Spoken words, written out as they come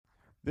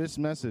This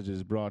message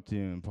is brought to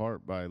you in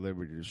part by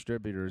Liberty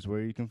Distributors, where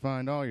you can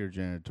find all your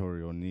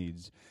janitorial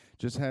needs.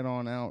 Just head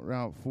on out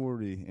Route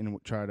 40 in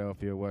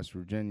Philadelphia, West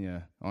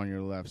Virginia, on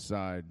your left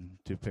side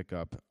to pick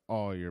up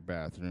all your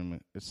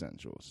bathroom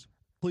essentials.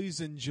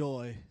 Please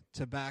enjoy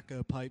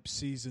Tobacco Pipe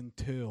Season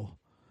 2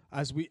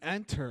 as we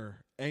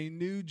enter a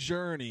new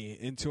journey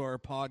into our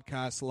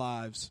podcast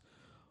lives.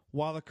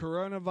 While the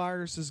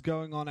coronavirus is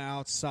going on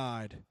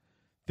outside,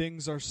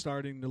 things are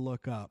starting to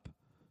look up.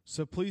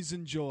 So please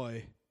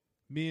enjoy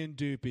me and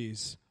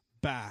Doopies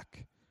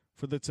back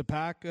for the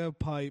Tobacco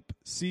Pipe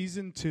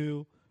Season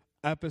 2,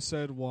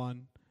 Episode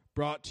 1,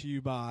 brought to you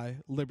by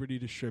Liberty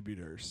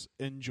Distributors.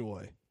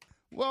 Enjoy.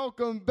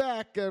 Welcome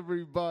back,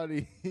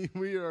 everybody.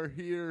 We are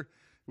here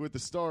with the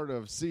start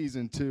of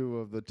Season 2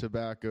 of the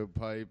Tobacco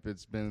Pipe.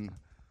 It's been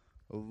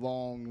a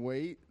long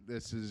wait.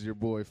 This is your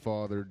boy,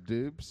 Father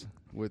Dupes,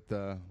 with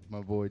my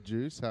boy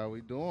Juice. How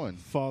we doing?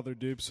 Father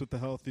Dupes with the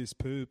healthiest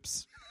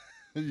poops.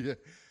 Yeah.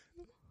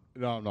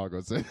 No, I'm not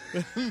gonna say.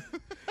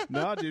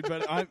 No, dude,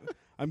 but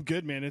I'm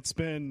good, man. It's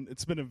been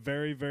a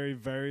very, very,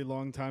 very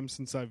long time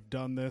since I've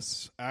done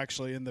this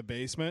actually in the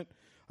basement.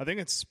 I think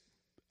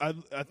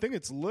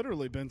it's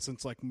literally been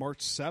since like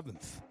March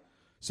 7th.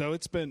 So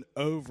it's been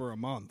over a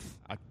month.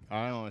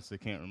 I honestly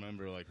can't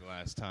remember like the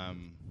last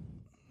time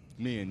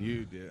me and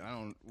you did.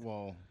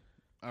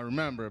 I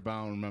remember it, but I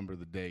don't remember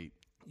the date.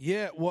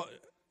 Yeah, well,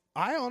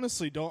 I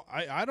honestly don't.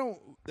 I don't.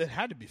 It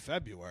had to be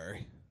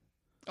February.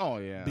 Oh,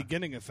 yeah.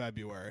 Beginning of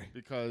February.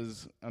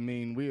 Because, I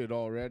mean, we had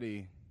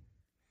already,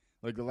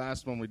 like the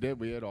last one we did,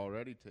 we had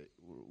already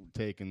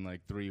taken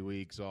like 3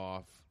 weeks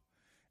off.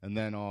 And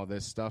then all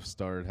this stuff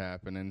started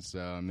happening. So,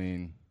 I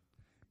mean,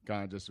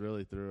 kind of just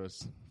really threw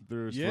us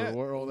for the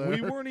world there.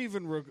 We weren't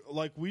even,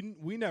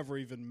 we never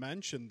even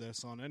mentioned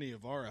this on any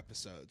of our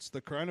episodes.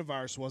 The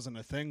coronavirus wasn't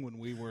a thing when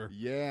we were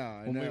we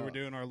were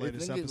doing our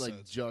latest episodes.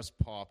 It just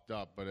popped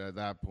up, but at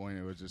that point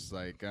it was just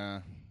like,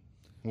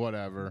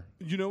 whatever.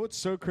 You know what's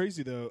so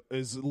crazy, though,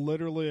 is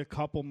literally a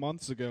couple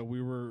months ago,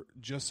 we were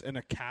just in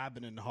a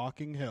cabin in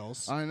Hocking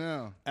Hills. I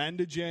know. End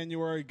of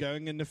January,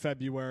 going into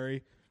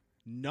February.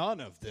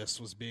 None of this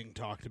was being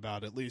talked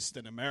about, at least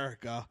in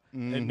America.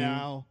 Mm-hmm. And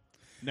now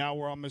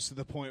we're almost to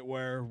the point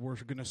where we're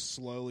going to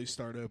slowly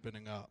start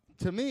opening up.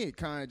 To me, it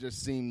kind of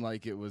just seemed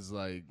like it was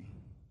like,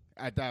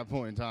 at that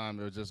point in time,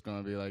 it was just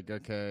going to be like,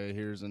 okay,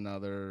 here's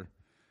another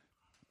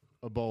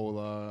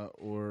Ebola,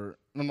 or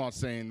I'm not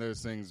saying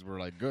those things were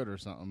like good or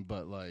something,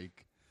 but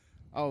like,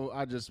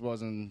 I just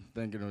wasn't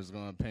thinking it was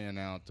going to pan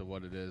out to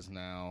what it is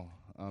now.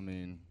 I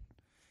mean,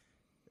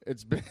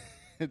 it's been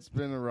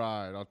a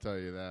ride, I'll tell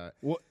you that.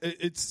 Well,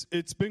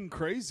 it's been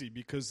crazy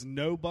because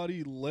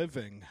nobody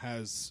living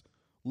has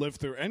lived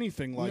through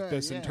anything like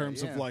this in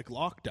terms of like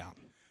lockdown.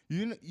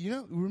 You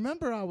know,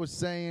 remember I was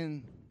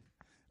saying,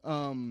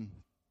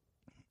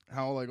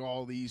 how like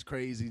all these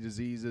crazy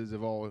diseases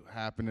have all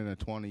happened in a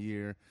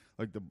 20-year,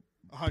 like the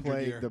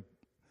plague,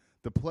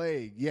 the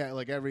plague. Yeah,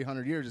 like every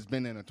 100 years it's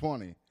been in a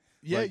 20.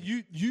 Yeah, like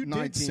you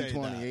did say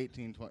 1920, that.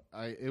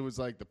 1820. It was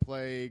like the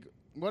plague,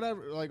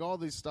 whatever, like all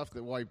these stuff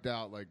that wiped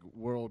out like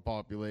world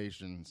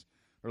populations,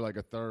 or like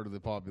a third of the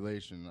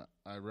population.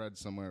 I read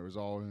somewhere it was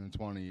all in the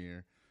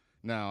 20-year.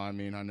 Now, I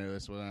mean, I know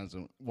this one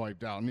hasn't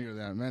wiped out near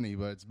that many,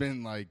 but it's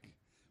been like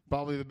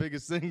probably the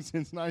biggest thing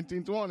since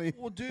 1920.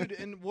 Well, dude,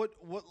 and what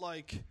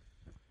like,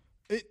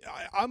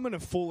 I'm going to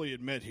fully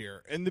admit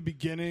here, in the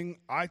beginning,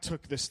 I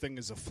took this thing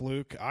as a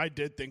fluke. I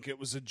did think it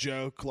was a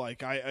joke.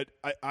 Like,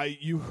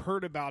 you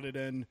heard about it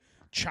in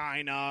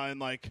China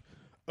and like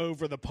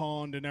over the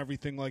pond and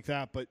everything like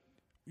that, but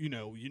you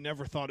know, you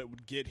never thought it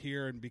would get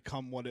here and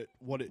become what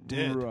it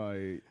did.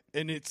 Right.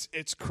 And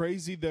it's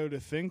crazy though to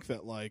think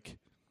that like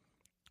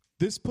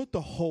this put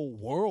the whole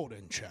world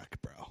in check,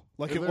 bro.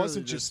 Like it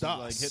wasn't just us.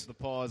 Like hit the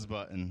pause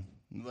button.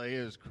 Like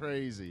it was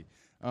crazy.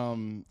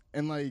 And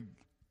like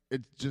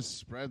it just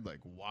spread like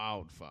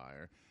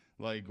wildfire.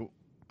 Like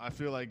I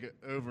feel like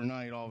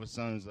overnight all of a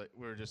sudden it's like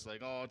we're just like,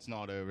 oh, it's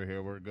not over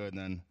here, we're good.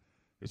 And then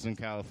it's in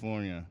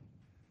California.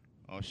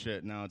 Oh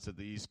shit, now it's at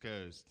the East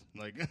Coast.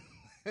 Like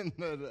and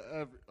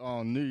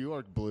New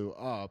York blew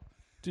up.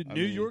 Dude,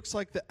 New York's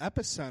like the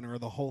epicenter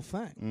of the whole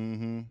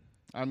thing.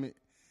 Mm-hmm.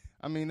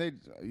 I mean,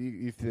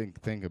 you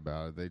think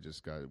about it. They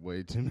just got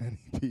way too many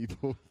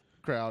people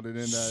crowded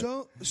in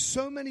that.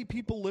 So many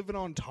people living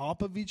on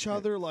top of each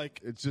other.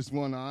 Like it's just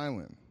one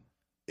island.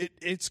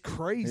 It's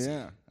crazy.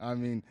 Yeah, I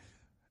mean,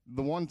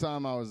 the one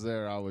time I was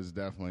there, I was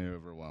definitely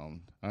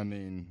overwhelmed. I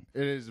mean,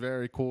 it is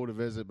very cool to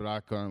visit, but I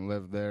couldn't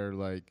live there.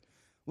 Like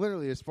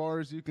literally, as far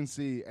as you can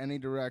see, any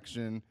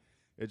direction,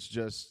 it's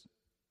just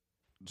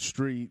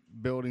street,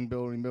 building.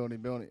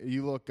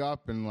 You look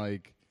up and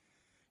like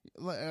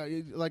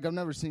I've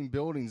never seen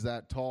buildings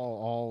that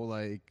tall all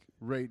like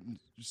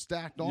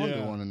stacked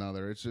onto one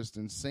another. It's just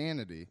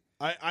insanity.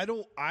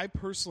 I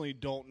personally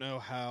don't know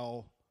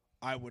how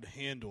I would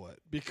handle it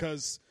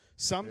because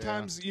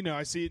sometimes, you know,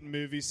 I see it in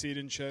movies, see it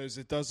in shows.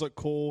 It does look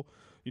cool.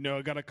 You know,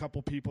 I got a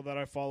couple people that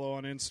I follow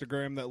on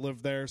Instagram that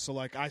live there. So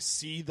like I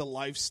see the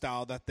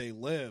lifestyle that they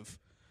live,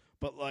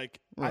 But, like,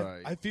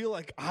 Right. I feel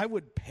like I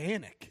would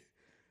panic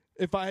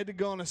if I had to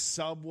go on a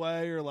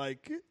subway or,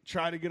 like,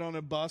 try to get on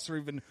a bus or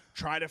even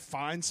try to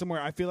find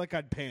somewhere. I feel like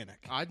I'd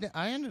panic.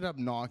 I ended up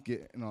not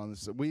getting on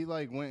this. We,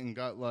 like, went and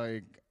got,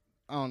 like,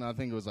 I don't know, I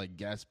think it was, like,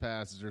 guest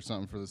passes or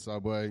something for the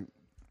subway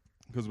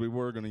because we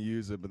were going to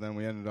use it, but then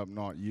we ended up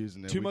not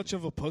using it. Too much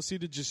of a pussy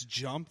to just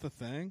jump the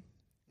thing?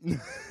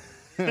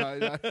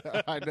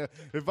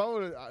 If I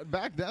would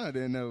back then, I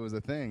didn't know it was a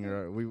thing.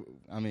 Or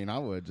I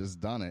would have just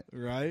done it,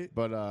 Right?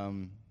 But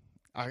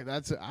I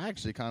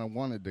actually kind of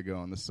wanted to go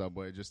on the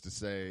subway just to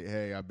say,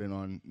 hey, I've been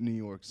on New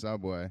York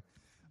subway.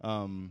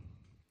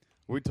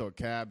 We took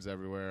cabs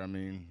everywhere. I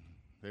mean,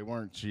 they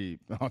weren't cheap.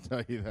 I'll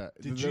tell you that.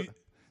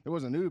 There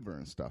was an Uber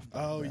and stuff.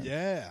 Oh, then.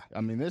 yeah.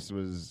 I mean, this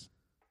was,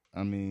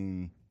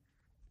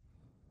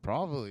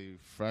 probably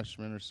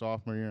freshman or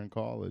sophomore year in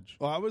college.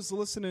 Well, I was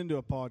listening to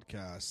a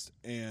podcast,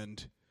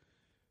 and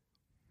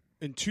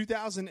in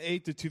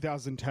 2008 to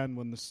 2010,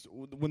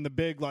 when the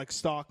big, like,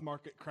 stock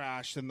market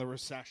crashed and the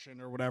recession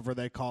or whatever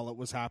they call it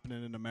was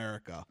happening in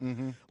America,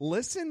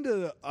 listen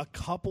to a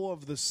couple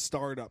of the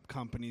startup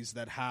companies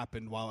that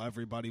happened while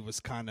everybody was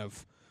kind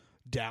of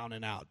down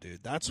and out,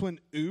 dude. That's when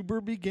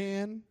Uber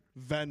began,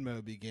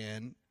 Venmo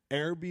began,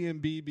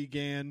 Airbnb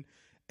began,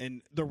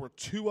 and there were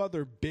two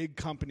other big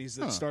companies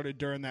that started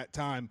during that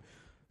time.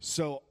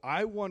 So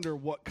I wonder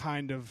what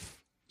kind of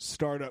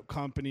startup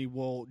company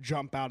will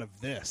jump out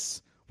of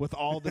this with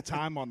all the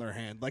time on their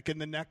hand. Like in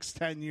the next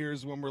 10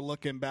 years when we're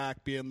looking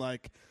back being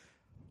like,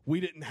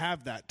 we didn't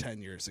have that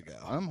 10 years ago.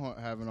 I'm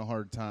having a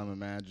hard time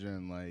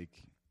imagining, like,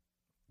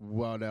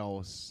 what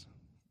else.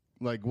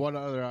 Like, what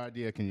other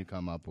idea can you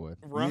come up with?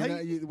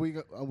 Right?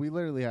 We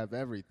literally have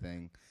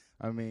everything.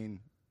 I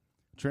mean,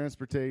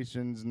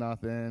 transportation's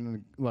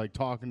nothing. Like,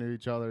 talking to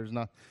each other is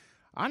nothing.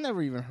 I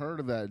never even heard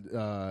of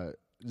that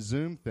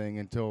Zoom thing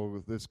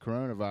until this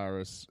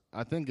coronavirus.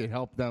 I think it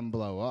helped them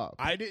blow up.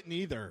 I didn't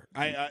either.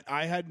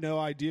 I had no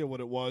idea what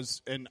it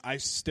was, and I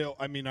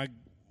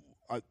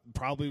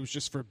probably was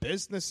just for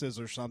businesses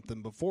or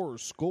something before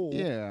school.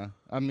 Yeah.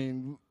 I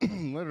mean,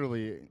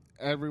 literally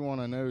everyone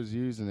I know is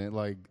using it.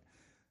 Like,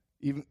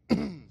 even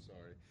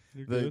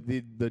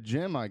the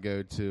gym I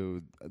go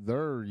to,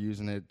 they're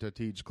using it to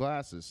teach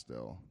classes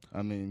still.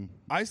 I mean,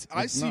 I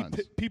see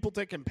people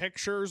taking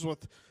pictures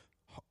with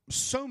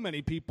so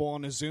many people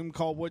on a Zoom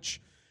call,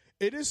 which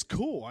it is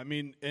cool. I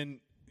mean, and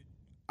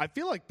I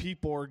feel like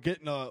people are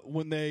getting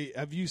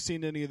have you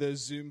seen any of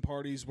those Zoom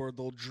parties where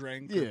they'll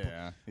drink?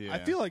 Yeah. I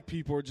feel like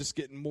people are just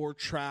getting more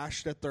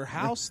trashed at their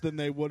house than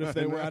they would if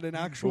they were at an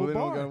actual they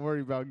bar. don't got to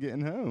worry about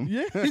getting home.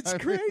 Yeah, it's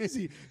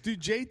crazy. Dude,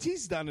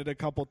 JT's done it a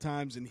couple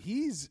times, and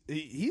he's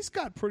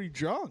got pretty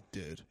drunk,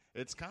 dude.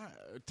 It's kind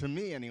of, to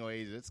me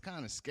anyways, it's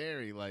kind of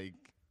scary. Like,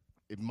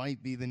 it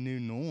might be the new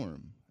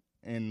norm.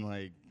 And,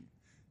 like,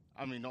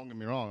 I mean, don't get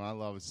me wrong, I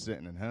love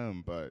sitting at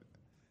home, but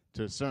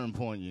to a certain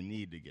point, you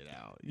need to get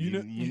out.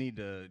 You need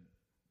to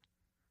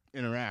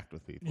interact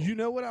with people. You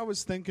know what I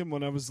was thinking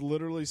when I was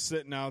literally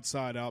sitting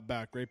outside out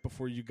back right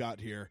before you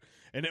got here?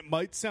 And it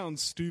might sound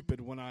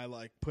stupid when I,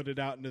 like, put it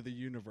out into the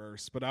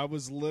universe, but I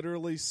was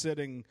literally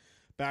sitting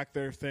back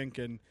there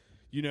thinking,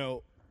 you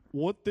know,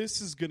 what this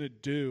is going to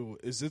do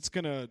is it's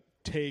going to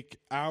take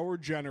our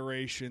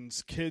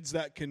generation's kids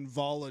that can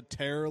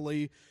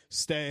voluntarily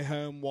stay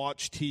home,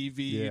 watch TV,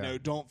 you know,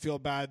 don't feel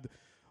bad.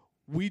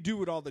 We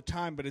do it all the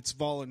time, but it's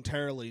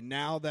voluntarily.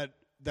 Now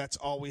that's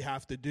all we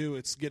have to do.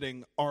 It's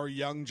getting our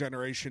young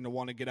generation to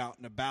want to get out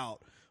and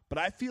about. But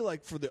I feel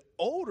like for the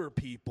older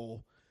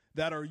people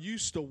that are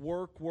used to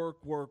work,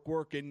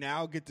 and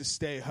now get to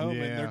stay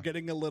home, and they're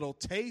getting a little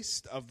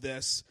taste of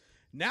this,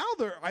 now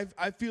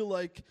I feel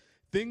like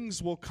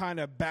things will kind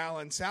of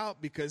balance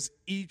out because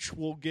each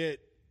will get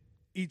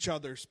each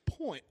other's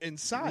point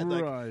inside.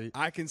 Right. Like,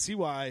 I can see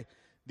why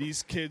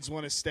these kids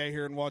want to stay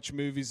here and watch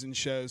movies and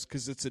shows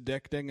because it's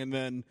addicting. And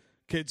then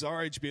kids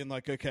our age being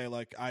like, okay,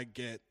 like, I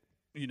get,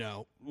 you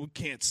know, we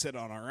can't sit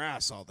on our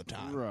ass all the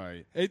time.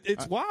 Right.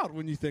 It's wild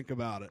when you think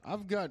about it.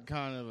 I've got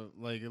kind of,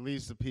 like, at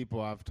least the people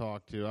I've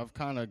talked to, I've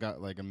kind of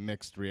got, like, a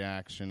mixed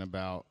reaction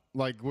about,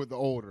 like, with the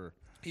older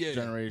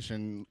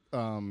generation.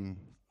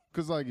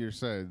 Because, like you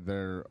said,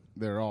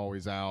 they're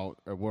always out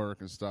at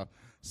work and stuff.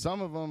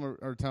 Some of them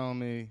are telling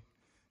me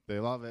they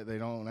love it. They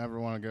don't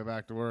ever want to go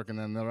back to work. And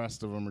then the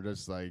rest of them are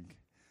just like,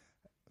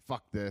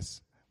 fuck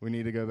this. We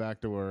need to go back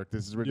to work.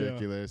 This is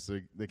ridiculous.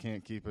 They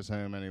can't keep us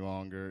home any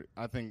longer.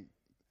 I think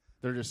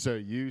they're just so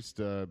used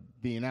to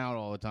being out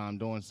all the time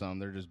doing something.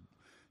 They're just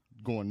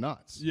going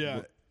nuts.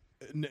 Yeah.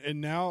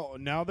 And now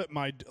that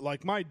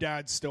my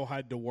dad still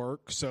had to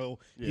work, so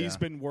he's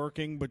been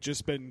working but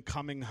just been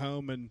coming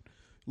home and,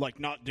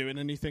 like, not doing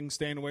anything,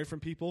 staying away from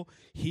people.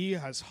 He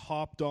has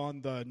hopped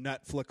on the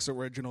Netflix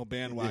original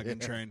bandwagon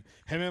train.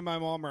 Him and my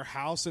mom are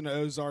house in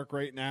Ozark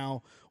right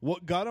now.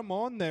 What got him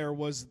on there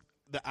was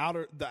the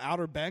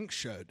Outer Banks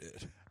show,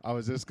 dude. I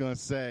was just going to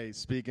say,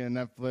 speaking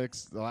of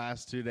Netflix, the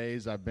last 2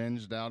 days I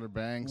binged Outer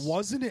Banks.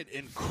 Wasn't it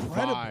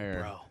incredible,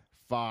 bro?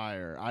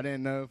 Fire. I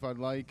didn't know if I'd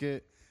like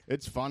it.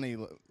 It's funny.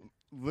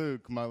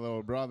 Luke, my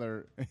little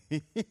brother,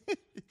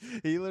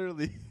 he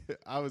literally,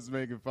 I was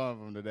making fun of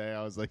him today.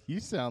 I was like, you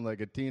sound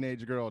like a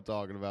teenage girl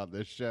talking about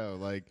this show.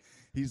 Like,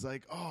 he's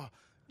like, oh,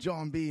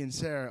 John B. and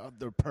Sarah, oh,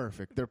 they're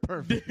perfect. They're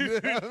perfect.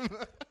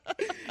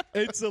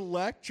 It's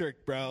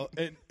electric, bro.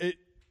 And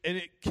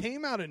it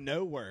came out of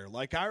nowhere.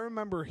 Like, I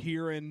remember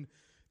hearing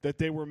that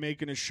they were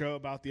making a show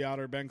about the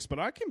Outer Banks, but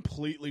I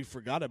completely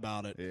forgot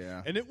about it.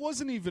 Yeah. And it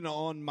wasn't even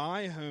on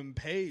my home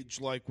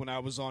page, like when I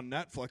was on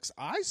Netflix.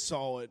 I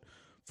saw it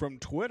from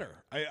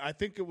Twitter. I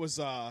think it was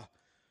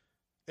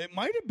it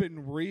might have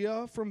been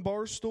Rhea from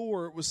Barstool,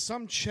 or it was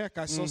some chick.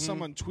 I saw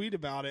someone tweet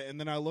about it, and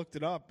then I looked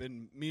it up,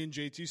 and me and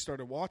JT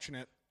started watching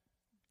it.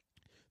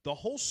 The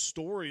whole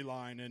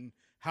storyline and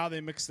how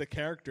they mix the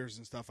characters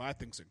and stuff, I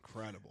think is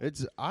incredible.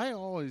 I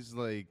always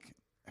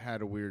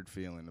had a weird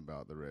feeling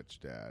about the rich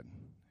dad.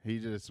 He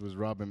just was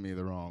rubbing me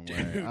the wrong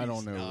way. Dude, I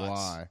don't know nuts.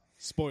 why.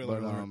 Spoiler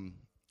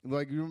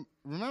alert. You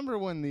remember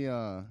when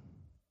it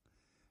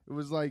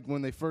was like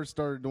when they first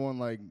started doing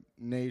like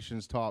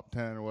Nation's Top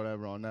 10 or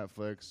whatever on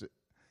Netflix.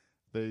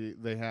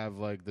 They have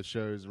like the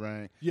shows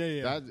ranked.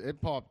 Yeah.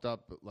 It popped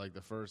up like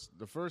the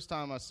first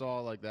time I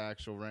saw like the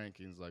actual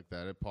rankings like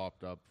that. It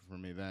popped up for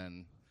me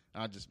then.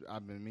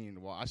 I've been meaning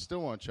to watch. I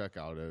still want to check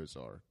out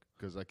Ozark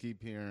because I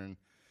keep hearing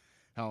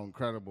how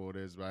incredible it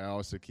is, but I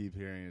also keep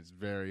hearing it's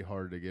very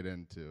hard to get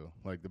into.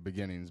 Like the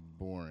beginning's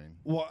boring.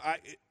 Well,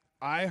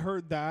 I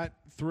heard that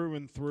through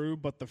and through,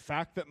 but the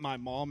fact that my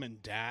mom and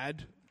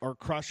dad are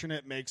crushing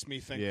it makes me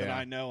think that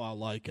I know I'll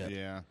like it.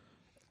 Yeah.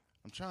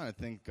 I'm trying to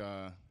think.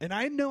 And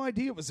I had no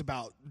idea it was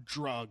about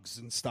drugs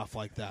and stuff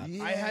like that.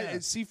 Yeah.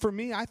 For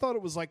me, I thought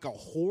it was like a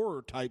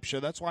horror type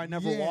show. That's why I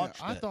never watched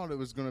it. I thought it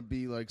was going to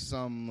be like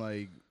some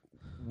like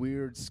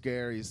weird,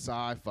 scary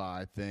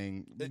sci-fi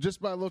thing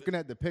just by looking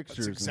at the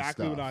pictures. That's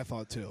exactly and stuff. what I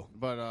thought too.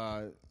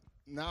 But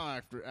now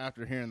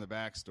after hearing the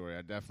backstory,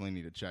 I definitely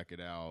need to check it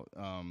out.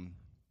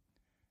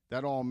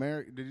 That All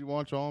American? Did you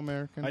watch All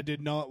American? I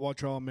did not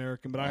watch All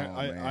American, but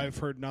I've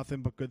heard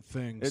nothing but good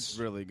things. It's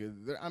really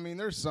good. I mean,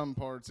 there's some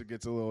parts it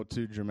gets a little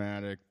too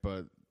dramatic,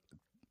 but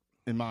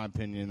in my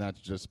opinion,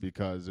 that's just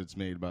because it's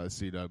made by the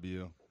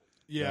CW.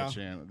 Yeah, that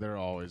channel, they're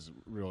always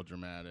real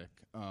dramatic.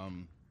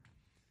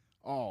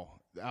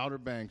 The Outer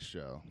Banks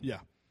show. Yeah,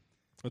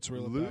 let's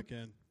reel it back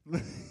in.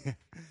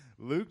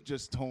 Luke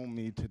just told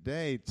me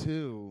today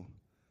too.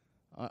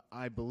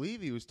 I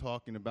believe he was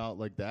talking about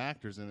like the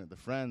actors in it, the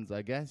friends.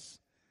 I guess.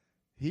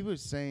 He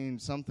was saying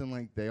something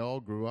like they all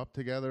grew up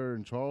together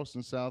in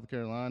Charleston, South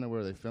Carolina,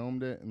 where they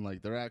filmed it, and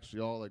like they're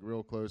actually all like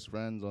real close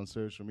friends on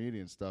social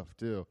media and stuff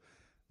too.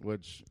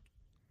 Which,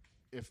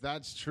 if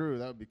that's true,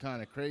 that would be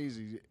kind of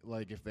crazy.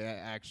 Like if they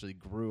actually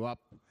grew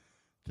up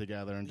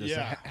together and just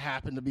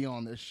happened to be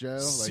on this show.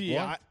 See,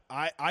 like,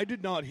 what? I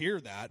did not hear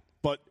that,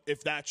 but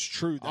if that's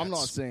true, I'm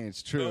not saying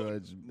it's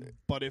true.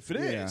 But if it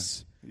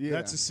is,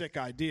 that's a sick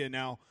idea.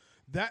 Now,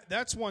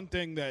 that's one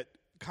thing that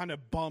kind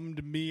of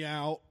bummed me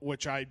out,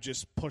 which I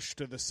just pushed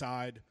to the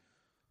side.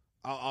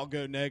 I'll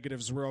go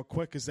negatives real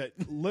quick. Is that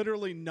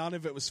literally none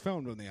of it was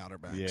filmed on the Outer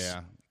Banks?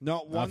 Yeah,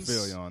 not one. I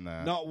feel you on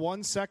that. Not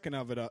 1 second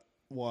of it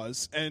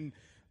was, and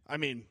I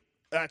mean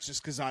that's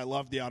just because I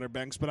love the Outer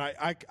Banks. But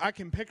I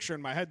can picture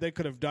in my head they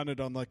could have done it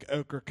on like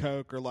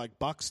Ocracoke or like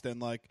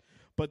Buxton,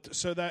 But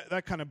so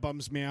that kind of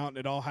bums me out, and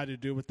it all had to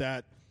do with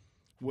that.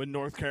 When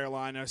North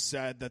Carolina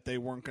said that they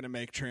weren't going to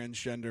make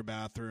transgender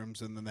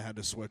bathrooms, and then they had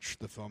to switch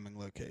the filming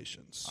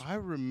locations. I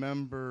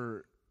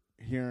remember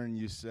hearing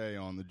you say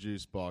on the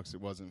Juice Box it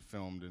wasn't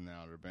filmed in the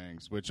Outer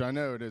Banks, which I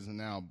know it isn't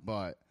now,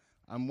 but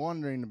I'm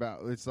wondering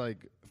about, it's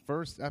like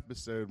first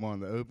episode, one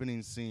of the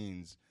opening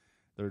scenes,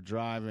 they're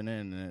driving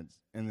in,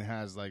 and it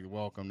has like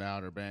Welcome to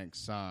Outer Banks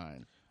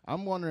sign.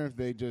 I'm wondering if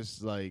they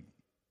just like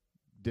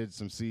did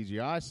some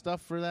CGI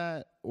stuff for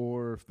that,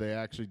 or if they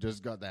actually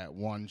just got that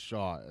one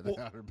shot at the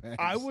Outer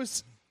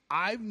Banks.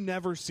 I've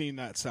never seen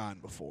that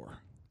sign before.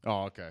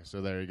 Oh, okay. So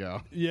there you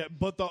go. Yeah,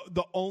 but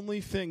the only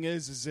thing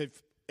is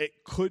if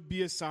it could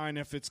be a sign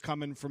if it's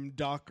coming from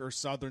Duck or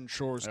Southern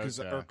Shores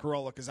or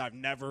Corolla, because I've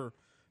never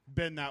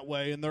been that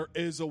way, and there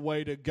is a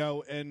way to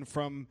go in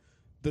from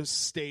the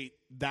state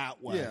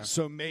that way. Yeah.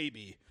 So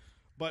maybe,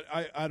 but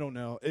I don't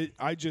know.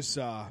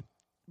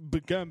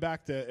 But going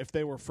back to if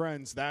they were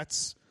friends, that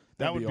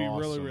would be awesome.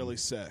 really, really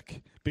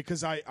sick.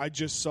 Because I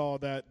just saw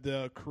that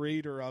the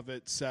creator of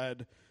it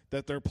said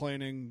that they're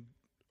planning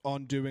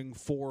on doing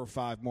 4 or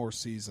 5 more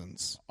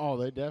seasons. Oh,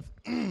 they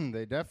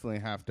definitely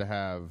have to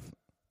have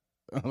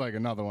like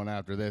another one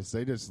after this.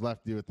 They just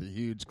left you with a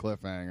huge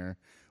cliffhanger,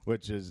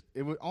 which is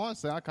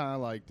honestly I kind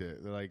of liked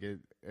it. Like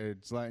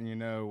it's letting you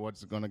know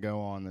what's going to go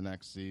on the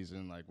next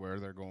season, like where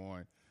they're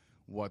going,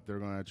 what they're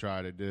going to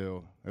try to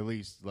do. At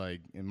least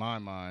like in my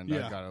mind,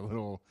 I've got a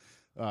little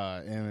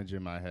image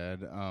in my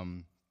head.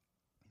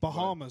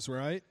 Bahamas,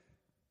 right?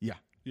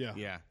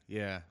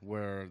 Yeah.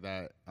 Where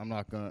that, I'm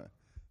not gonna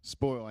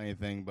spoil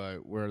anything,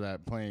 but where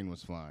that plane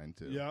was flying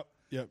to.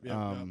 Yep.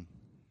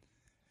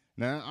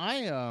 Now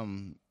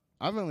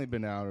I've only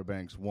been to Outer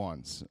Banks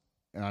once,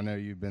 and I know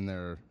you've been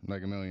there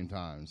like a million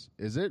times.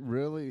 Is it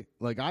really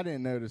like I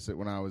didn't notice it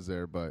when I was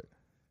there, but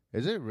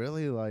Is it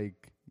really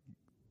like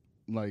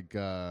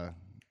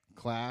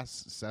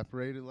class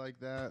separated like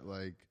that?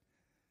 Like,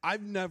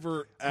 I've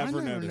never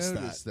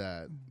noticed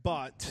that.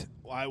 But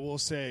I will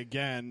say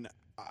again,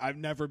 I've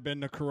never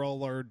been to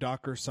Corolla or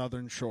Duck or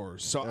Southern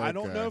Shores, so I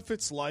don't know if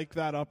it's like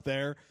that up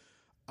there.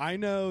 I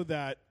know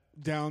that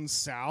down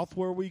south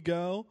where we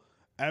go,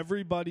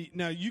 everybody,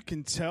 now you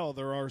can tell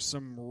there are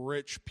some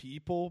rich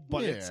people,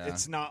 but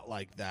it's not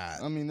like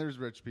that. I mean, there's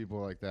rich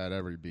people like that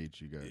every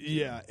beach you go to.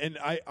 Yeah, and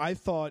I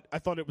thought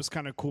it was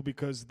kind of cool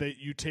because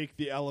you take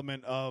the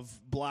element of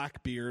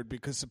Blackbeard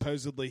because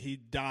supposedly he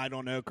died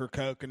on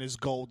Ocracoke and his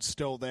gold's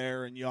still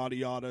there and yada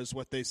yada is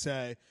what they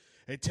say.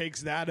 It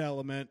takes that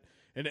element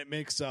and it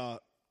makes a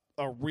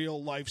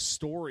real life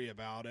story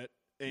about it.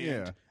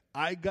 And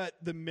I got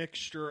the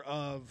mixture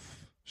of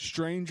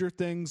Stranger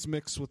Things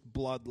mixed with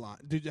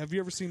Bloodline. Have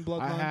you ever seen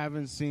Bloodline? I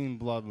haven't seen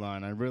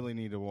Bloodline. I really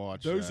need to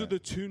watch Those are the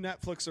two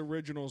Netflix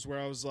originals where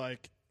I was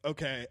like,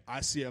 okay,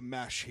 I see a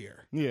mesh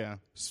here. Yeah.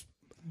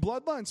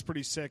 Bloodline's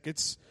pretty sick.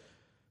 It's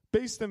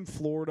based in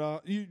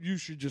Florida. You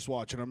should just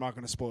watch it. I'm not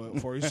going to spoil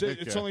it for you.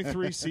 It's only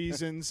 3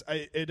 seasons.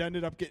 It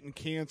ended up getting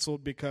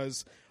canceled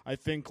because I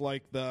think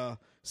like the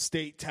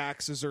state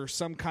taxes or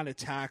some kind of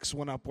tax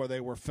went up where they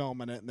were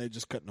filming it and they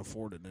just couldn't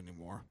afford it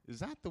anymore. Is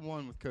that the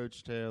one with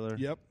Coach Taylor?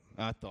 Yep.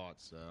 I thought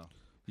so.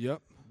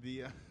 Yep.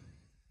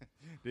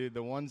 Dude,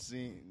 the one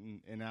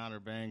scene in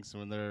Outer Banks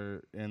when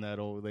they're in that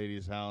old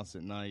lady's house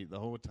at night, the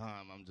whole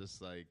time I'm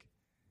just like,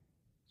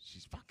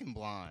 she's fucking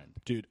blind.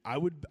 Dude, I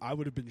would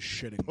have been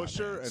shitting my pants. Push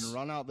her and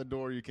run out the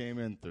door you came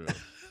in through.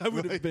 I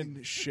would have been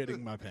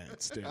shitting my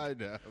pants, dude. I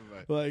know.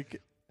 But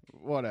like,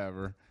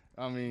 whatever.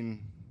 I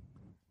mean,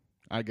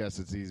 I guess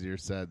it's easier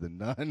said than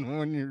done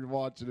when you're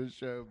watching a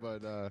show,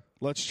 but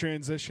let's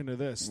transition to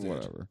this, dude.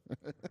 Whatever.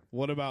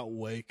 What about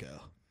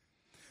Waco?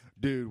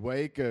 Dude,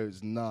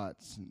 Waco's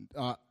nuts.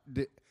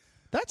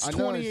 That's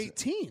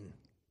 2018.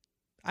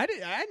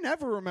 I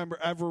never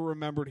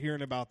remembered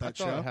hearing about that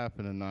show. It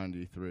happened in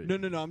 93. No.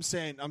 I'm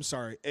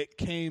sorry. It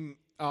came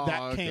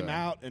came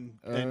out in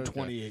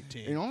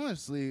 2018. And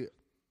honestly,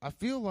 I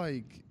feel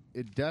like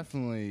it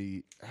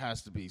definitely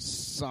has to be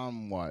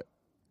somewhat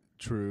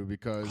true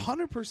because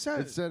 100%.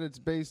 It said it's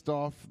based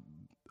off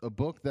a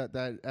book that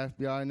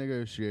FBI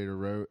negotiator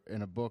wrote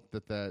and a book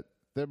that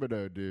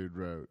Thibodeau dude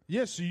wrote.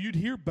 Yeah, so you'd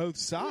hear both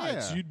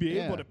sides. Yeah, you'd be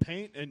able to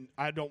paint, and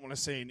I don't want to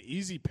say an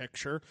easy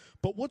picture,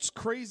 but what's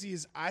crazy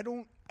is I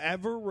don't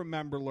ever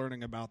remember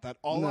learning about that.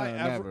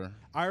 Never.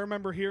 I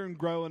remember hearing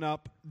growing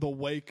up the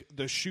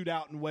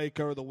shootout in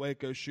Waco or the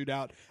Waco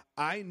shootout.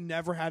 I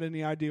never had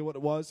any idea what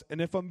it was,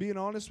 and if I'm being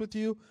honest with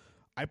you,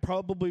 I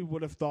probably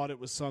would have thought it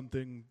was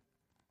something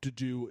to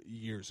do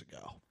years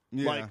ago.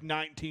 Yeah. Like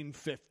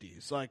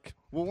 1950s.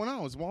 Well, when I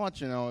was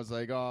watching, I was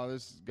like, oh,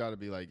 this has got to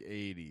be like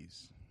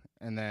 80s.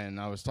 And then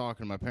I was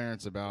talking to my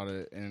parents about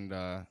it, and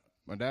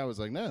my dad was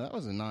like, no, that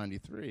was in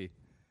 93,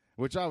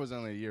 which I was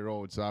only a year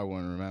old, so I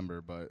wouldn't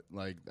remember. But,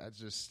 like, that's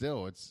just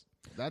still,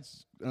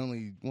 that's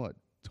only,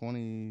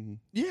 20?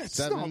 Yeah, it's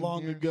not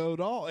long ago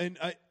at all. And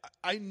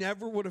I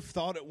never would have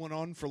thought it went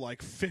on for,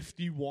 like,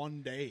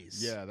 51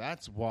 days. Yeah,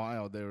 that's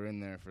wild they were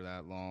in there for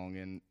that long.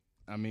 And,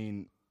 I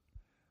mean,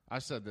 I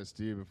said this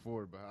to you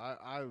before, but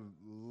I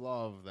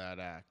love that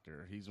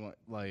actor. He's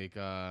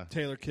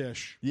Taylor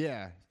Kish.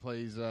 Yeah,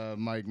 plays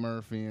Mike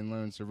Murphy in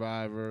Lone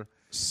Survivor.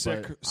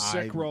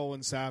 Sick role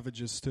in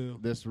Savages too.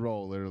 This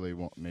role literally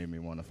made me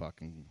want to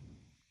fucking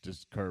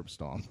just curb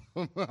stomp.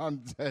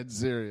 I'm dead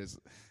serious.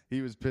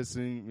 He was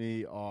pissing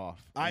me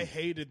off. I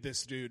hated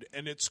this dude,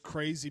 and it's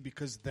crazy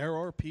because there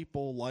are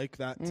people like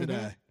that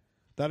today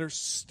that are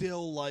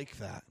still like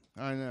that.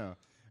 I know,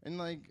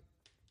 and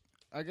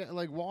I get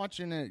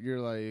watching it. You're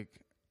like,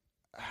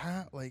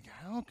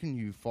 how can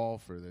you fall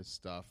for this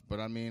stuff? But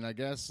I mean, I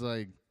guess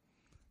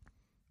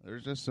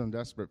there's just some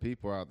desperate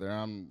people out there.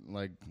 I'm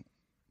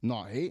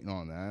not hating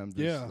on that. I'm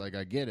just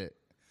I get it.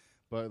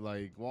 But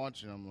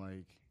watching, I'm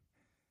like,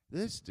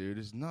 this dude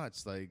is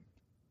nuts.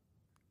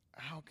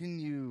 How can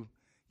you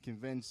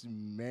convince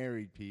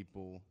married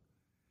people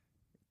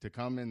to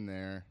come in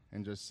there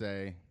and just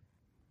say,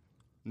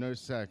 no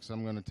sex,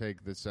 I'm going to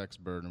take the sex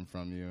burden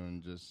from you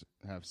and just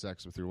have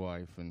sex with your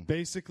wife. And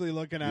basically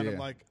looking at him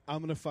like, I'm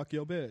going to fuck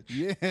your bitch.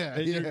 Yeah.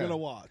 And you're going to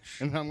watch.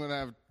 And I'm going to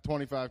have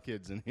 25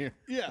 kids in here.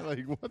 Yeah.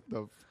 What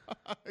the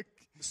fuck?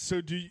 So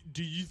do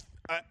you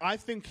I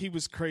think he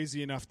was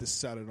crazy enough to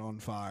set it on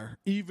fire,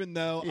 even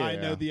though I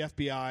know the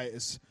FBI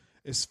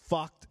is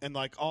fucked and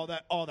all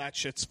that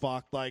shit's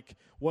fucked.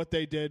 What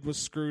they did was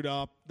screwed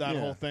up, that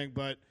whole thing.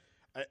 But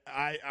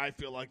I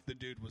feel like the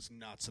dude was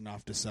nuts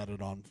enough to set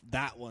it on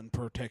that one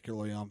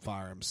particularly on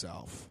fire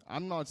himself.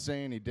 I'm not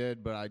saying he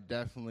did, but I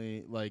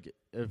definitely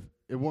if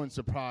it wouldn't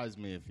surprise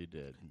me if he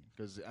did,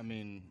 because I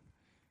mean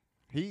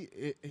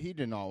he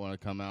did not want to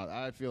come out.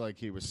 I feel like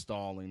he was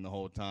stalling the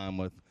whole time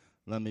with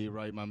let me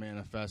write my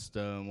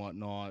manifesto and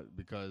whatnot,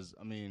 because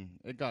I mean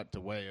it got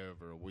to way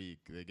over a week.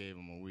 They gave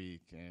him a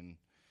week and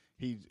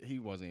he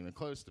wasn't even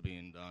close to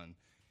being done.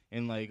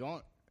 And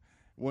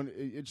when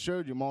it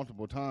showed you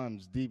multiple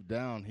times, deep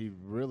down, he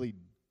really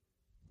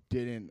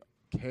didn't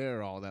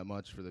care all that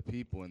much for the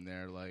people in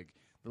there. Like,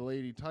 the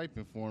lady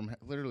typing for him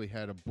literally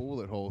had a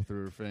bullet hole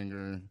through her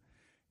finger,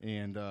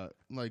 and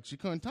like, she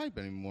couldn't type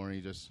anymore. And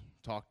he just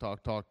talk.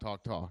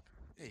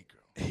 Hey,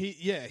 girl.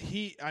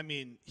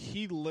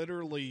 He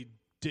literally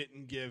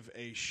didn't give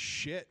a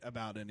shit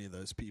about any of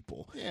those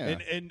people. Yeah.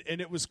 And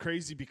it was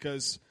crazy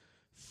because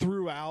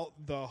throughout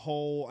the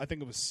whole, I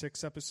think it was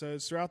 6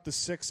 episodes, throughout the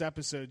 6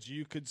 episodes,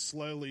 you could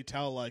slowly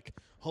tell, like,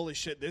 holy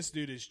shit, this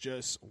dude is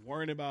just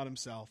worrying about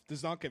himself.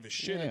 Does not give a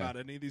shit about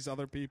any of these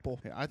other people.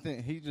 I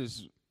think he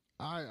just,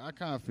 I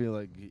kind of feel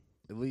like,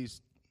 at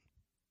least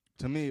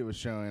to me it was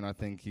showing, I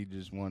think he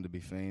just wanted to be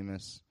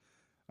famous.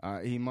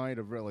 He might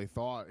have really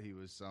thought he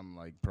was some,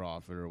 like,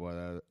 prophet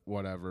or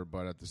whatever,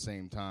 but at the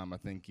same time, I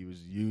think he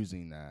was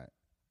using that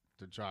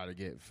to try to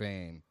get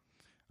fame.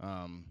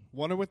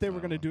 Wonder what they were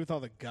going to do with all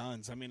the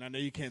guns. I mean, I know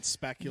you can't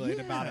speculate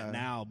about it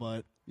now,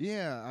 but...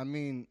 Yeah, I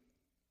mean,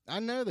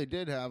 I know they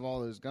did have all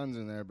those guns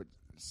in there, but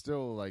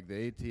still, like,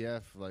 the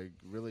ATF, like,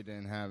 really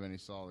didn't have any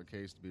solid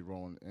case to be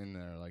rolling in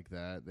there like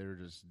that. They were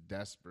just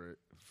desperate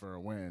for a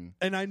win.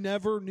 And I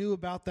never knew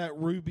about that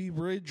Ruby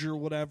Ridge or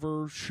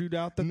whatever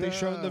shootout that they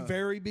showed in the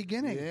very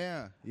beginning.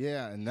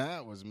 Yeah, and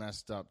that was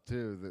messed up,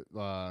 too.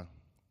 That,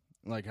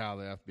 like how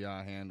the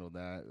FBI handled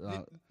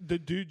that. The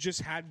dude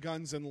just had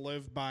guns and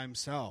lived by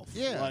himself.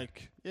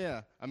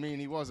 Yeah. I mean,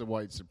 he was a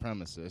white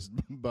supremacist,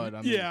 but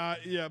I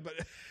mean, but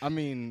I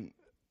mean,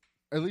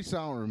 at least I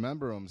don't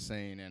remember him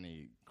saying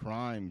any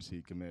crimes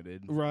he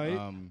committed. Right.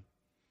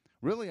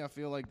 Really, I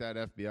feel like that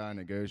FBI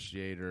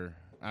negotiator.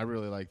 I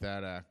really like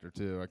that actor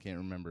too. I can't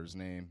remember his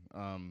name.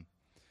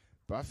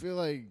 But I feel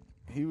like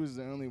he was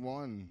the only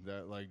one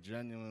that, like,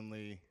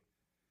 genuinely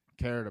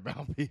cared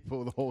about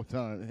people the whole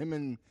time. Him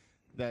and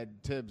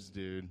that Tibbs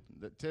dude.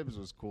 That Tibbs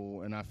was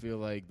cool, and I feel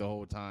like the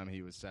whole time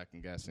he was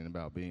second guessing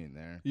about being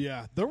there.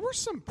 Yeah, there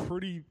was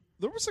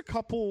a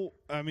couple,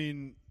 I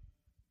mean,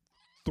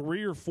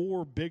 3 or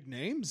 4 big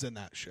names in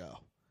that show.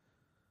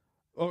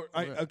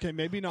 Okay,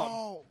 maybe not.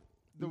 Oh,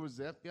 there was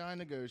the FBI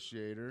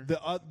negotiator. The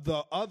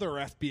other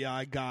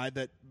FBI guy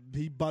that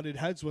he butted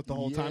heads with the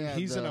whole time.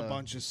 He's in a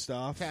bunch of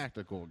stuff.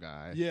 Tactical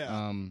guy.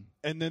 Yeah.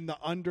 And then the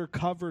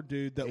undercover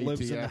dude that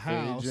lives in the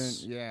house.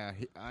 Agent. Yeah,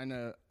 I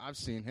know. I've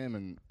seen him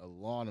in a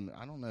lot of.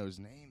 I don't know his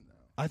name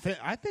though.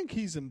 I think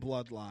he's in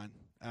Bloodline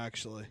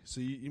actually.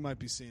 So you might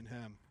be seeing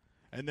him.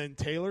 And then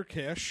Taylor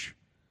Kish.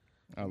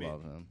 I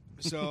love him.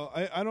 So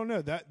I don't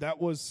know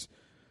that was.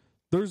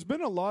 There's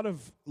been a lot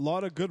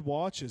of good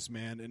watches,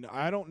 man, and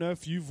I don't know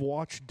if you've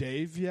watched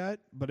Dave yet,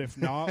 but if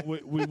not,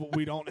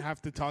 we don't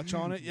have to touch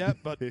on it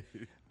yet. But,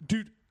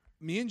 dude,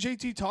 me and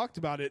JT talked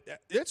about it.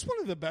 It's one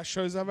of the best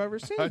shows I've ever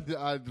seen.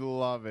 I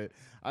love it.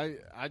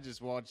 I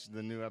just watched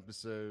the new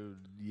episode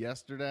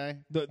yesterday.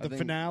 The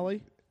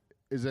finale.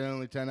 Is it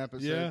only 10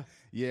 episodes? Yeah.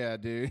 Yeah,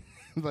 dude.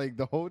 Like,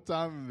 the whole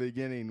time in the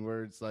beginning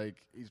where it's like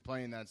he's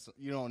playing that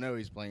you don't know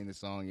he's playing the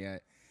song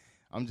yet.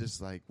 I'm just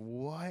like,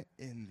 what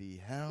in the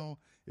hell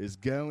is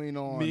going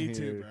on Me here?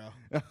 too,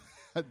 bro.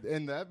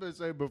 In the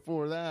episode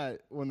before that,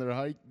 when they're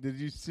hiking, did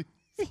you see?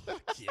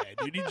 Yeah,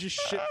 dude, he just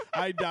shit.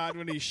 I died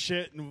when he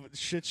shit, and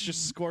shit's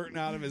just squirting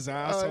out of his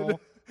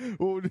asshole.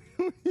 Well,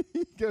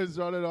 he goes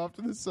running off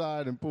to the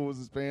side and pulls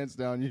his pants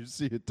down. You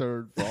see a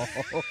turd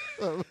fall.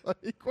 I'm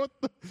like, what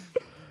the?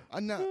 I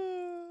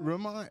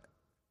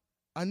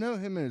know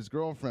him and his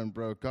girlfriend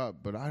broke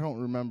up, but I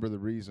don't remember the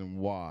reason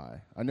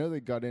why. I know they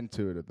got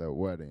into it at that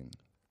wedding.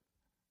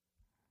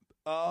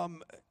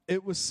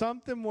 It was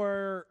something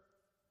where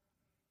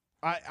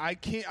I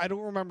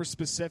don't remember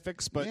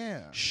specifics, but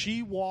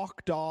she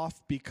walked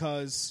off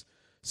because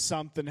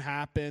something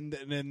happened,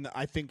 and then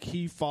I think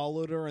he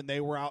followed her, and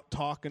they were out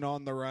talking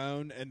on their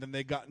own, and then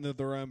they got into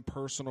their own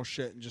personal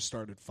shit and just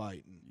started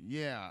fighting.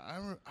 Yeah,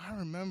 I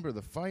remember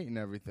the fight and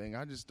everything.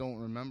 I just don't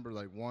remember,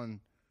 like, one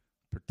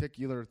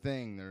particular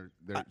thing.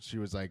 She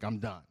was like, "I'm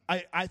done."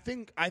 I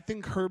think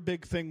her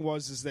big thing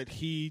was that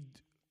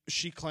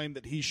she claimed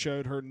that he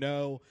showed her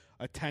no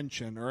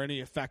attention or any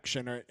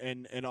affection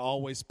and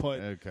always put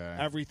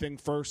everything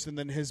first, and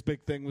then his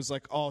big thing was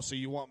like, "Oh, so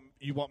you want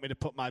me to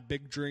put my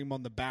big dream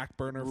on the back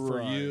burner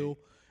for you?"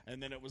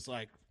 And then it was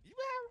like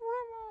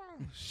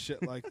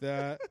shit like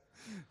that.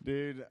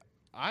 Dude,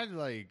 I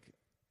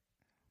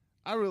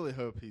really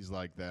hope he's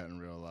like that in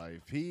real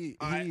life. He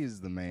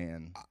is the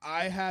man.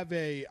 I have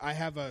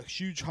a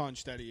huge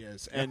hunch that he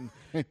is, and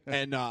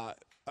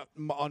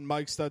on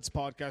Mike Studd's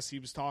podcast, he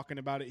was talking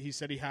about it. He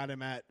said he had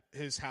him at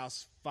his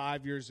house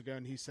 5 years ago,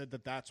 and he said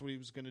that that's what he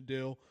was going to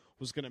do,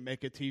 was going to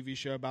make a TV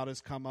show about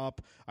his come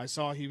up. I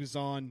saw he was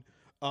on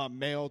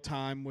Mail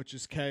Time, which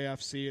is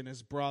KFC, and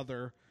his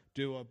brother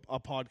do a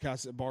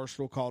podcast at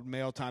Barstool called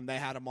Mail Time. They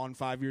had him on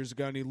 5 years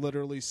ago, and he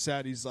literally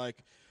said, he's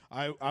like,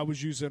 I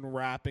was using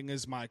rapping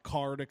as my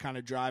car to kind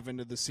of drive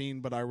into the scene,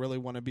 but I really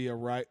want to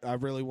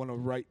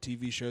write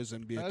TV shows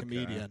and be a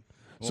comedian.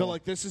 So,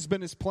 like, this has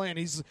been his plan.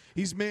 He's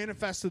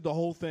manifested the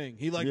whole thing.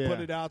 He, put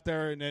it out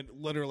there, and it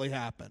literally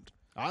happened.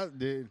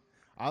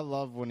 I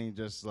love when he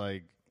just,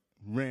 like,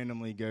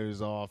 randomly goes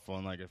off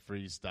on, like, a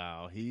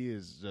freestyle. He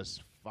is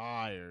just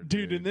fire,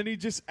 dude. And then he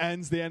just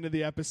ends the end of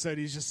the episode.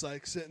 He's just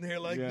like sitting there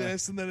like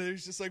this, and then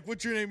he's just like,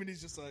 "What's your name?" And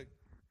he's just like,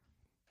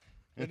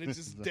 and it's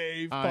just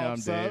Dave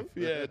pops up.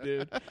 Yeah,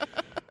 dude.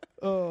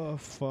 Oh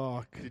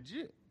fuck. Did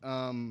you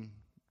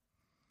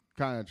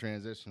kind of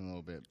transition a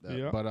little bit?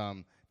 Yeah. But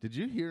did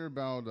you hear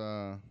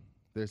about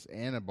this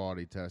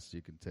antibody test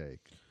you could take?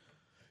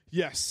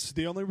 Yes.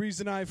 The only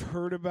reason I've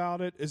heard about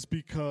it is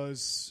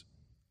because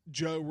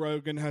Joe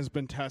Rogan has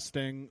been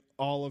testing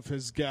all of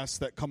his guests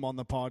that come on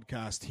the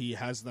podcast. He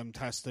has them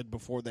tested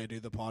before they do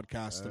the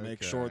podcast to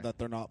make sure that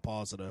they're not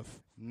positive.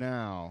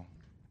 Now,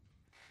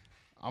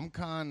 I'm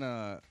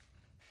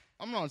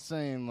not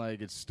saying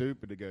like it's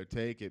stupid to go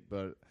take it,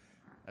 but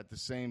at the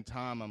same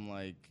time, I'm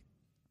like,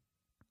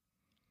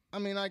 I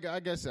mean, I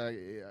guess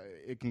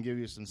it can give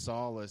you some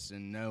solace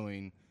in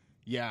knowing,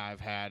 yeah, I've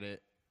had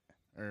it,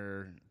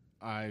 or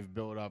I've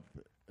built up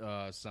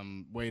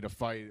some way to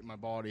fight it, my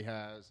body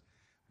has.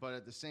 But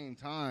at the same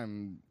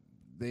time,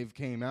 they've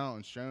came out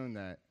and shown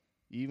that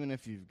even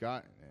if you've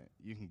gotten it,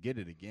 you can get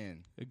it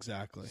again.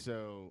 Exactly.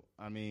 So,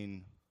 I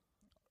mean,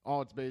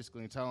 all it's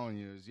basically telling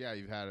you is, yeah,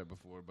 you've had it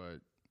before, but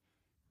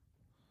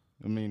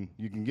I mean,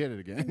 you can get it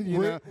again. You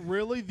know?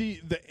 Really,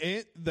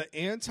 the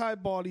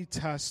antibody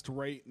test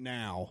right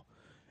now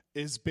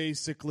is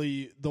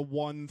basically the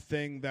one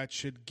thing that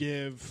should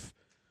give,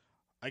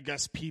 I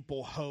guess,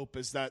 people hope,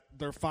 is that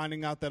they're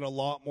finding out that a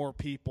lot more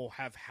people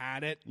have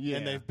had it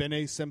and they've been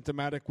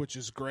asymptomatic, which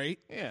is great.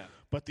 Yeah.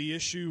 But the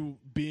issue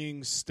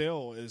being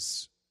still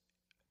is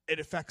it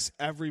affects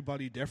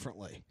everybody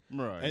differently.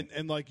 Right.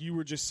 And like you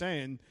were just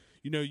saying,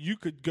 you know, you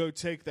could go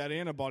take that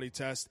antibody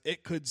test.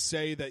 It could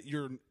say that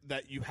you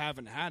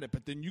haven't had it,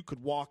 but then you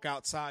could walk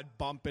outside,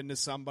 bump into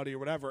somebody or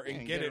whatever,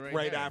 and get it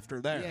right after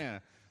there. Yeah.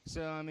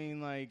 So, I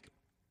mean, like,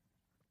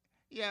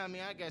 yeah, I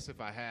mean, I guess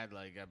if I had,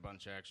 like, a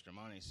bunch of extra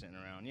money sitting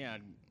around, yeah,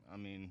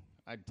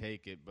 I'd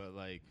take it, but,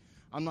 like,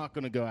 I'm not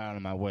going to go out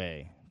of my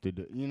way to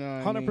do, you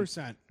know what 100%.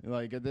 I mean?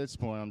 Like, at this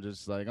point, I'm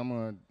just, like,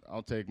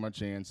 I'll take my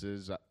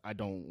chances. I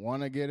don't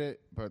want to get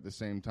it, but at the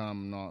same time,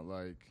 I'm not,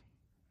 like,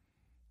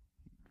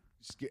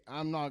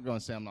 I'm not going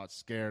to say I'm not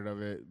scared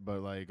of it,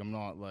 but, like, I'm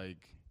not, like,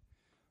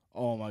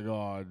 oh, my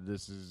God,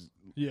 this is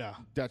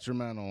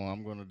detrimental.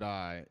 I'm going to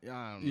die.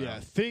 I don't know. Yeah,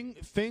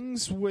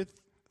 things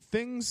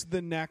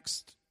the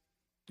next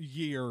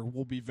year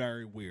will be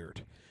very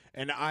weird.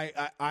 And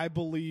I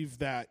believe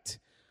that,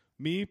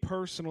 me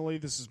personally,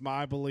 this is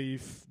my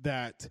belief,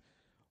 that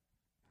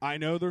I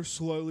know they're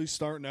slowly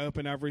starting to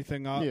open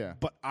everything up,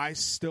 but I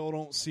still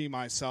don't see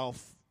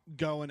myself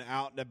going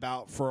out and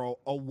about for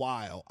a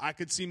while. I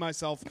could see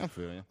myself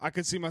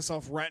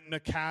renting a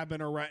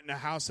cabin or renting a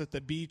house at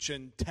the beach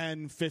and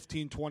 10,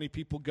 15, 20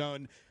 people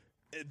going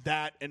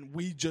that, and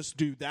we just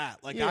do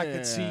that. Like, I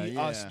could see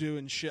us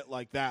doing shit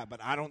like that,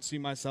 but I don't see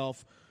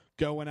myself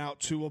going out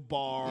to a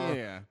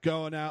bar,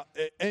 going out,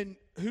 and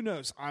who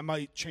knows, I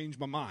might change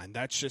my mind.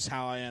 That's just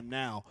how I am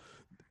now.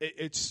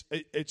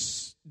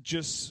 It's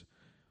just,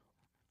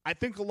 I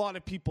think a lot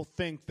of people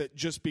think that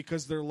just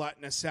because they're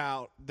letting us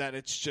out, that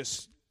it's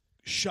just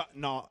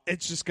shutting off.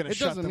 It's just going to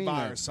shut the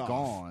virus off.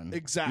 Gone.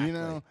 Exactly. You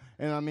know,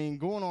 and I mean,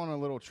 going on a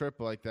little trip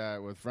like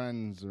that with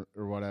friends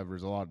or whatever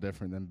is a lot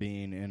different than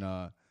being in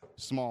a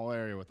small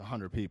area with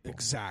 100 people.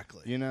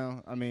 Exactly. You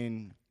know, I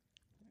mean,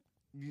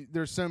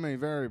 there's so many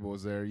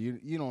variables there.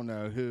 You don't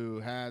know who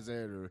has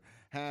it or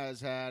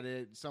has had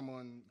it.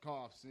 Someone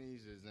coughs,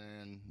 sneezes,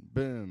 and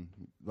boom,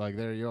 like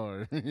there you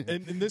are.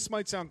 and this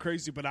might sound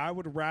crazy, but I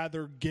would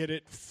rather get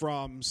it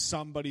from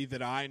somebody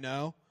that I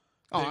know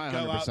than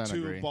go out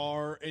to a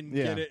bar and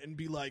get it and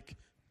be like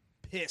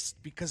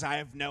pissed because I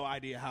have no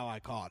idea how I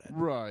caught it.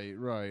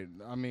 Right.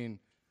 I mean,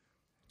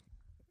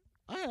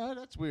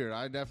 that's weird.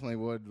 I definitely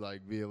would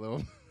like be a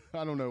little.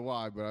 I don't know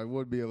why, but I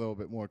would be a little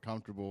bit more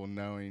comfortable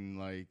knowing,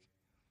 like,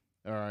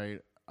 all right,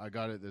 I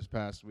got it this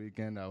past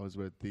weekend. I was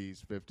with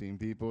these 15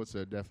 people, so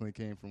it definitely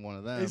came from one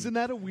of them. Isn't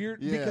that a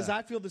weird? Yeah. Because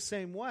I feel the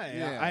same way.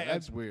 Yeah,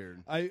 that's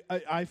weird.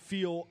 I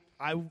feel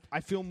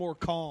more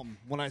calm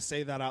when I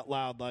say that out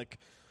loud. Like,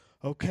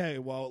 okay,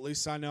 well, at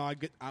least I know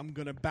I'm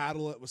gonna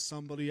battle it with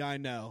somebody I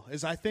know.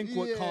 Is I think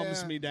what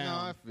calms me down.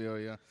 No, I feel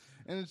you,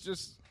 and it's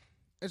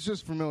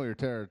just familiar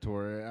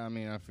territory. I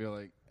mean, I feel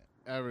like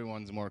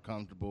everyone's more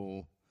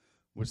comfortable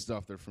with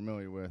stuff they're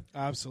familiar with.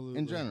 Absolutely.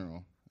 In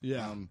general.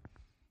 Yeah.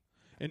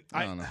 And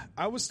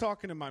I was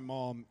talking to my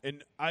mom,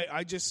 and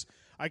I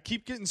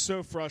keep getting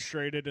so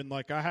frustrated, and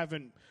like I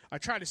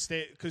try to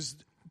stay, because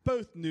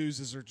both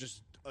newses are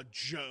just a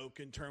joke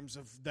in terms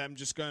of them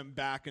just going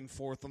back and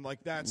forth and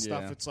like that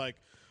stuff. It's like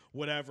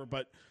whatever.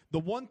 But the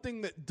one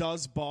thing that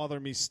does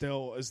bother me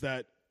still is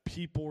that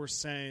people are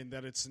saying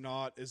that it's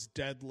not as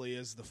deadly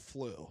as the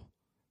flu,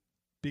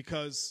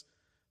 because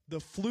the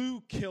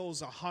flu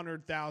kills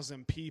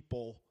 100,000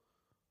 people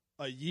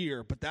a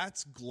year, but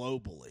that's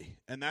globally,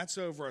 and that's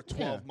over a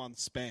 12-month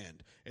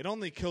span. It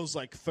only kills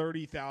like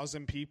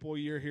 30,000 people a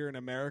year here in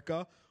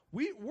America.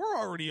 We're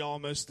already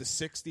almost to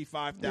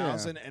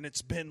 65,000, and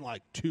it's been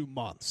like 2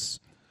 months.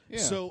 Yeah.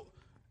 So,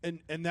 and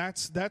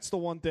that's the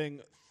one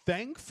thing.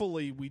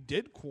 thankfully we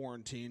did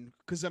quarantine,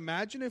 because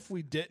imagine if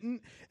we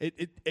didn't,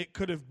 it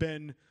could have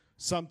been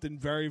something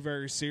very,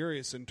 very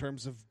serious in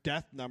terms of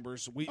death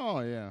numbers.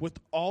 With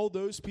all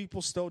those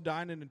people still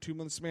dying in a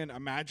 2-month span,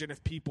 imagine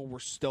if people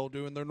were still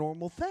doing their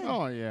normal thing.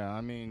 Oh, yeah.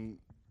 I mean,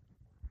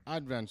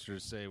 I'd venture to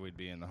say we'd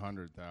be in the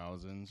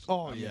 100,000s.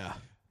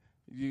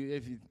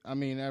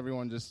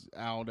 Everyone just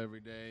out every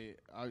day.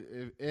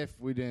 If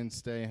we didn't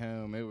stay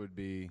home, it would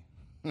be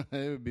it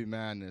would be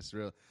madness,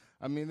 really.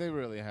 I mean, they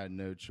really had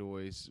no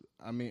choice.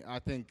 I mean, I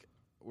think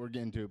we're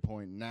getting to a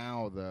point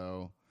now,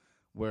 though,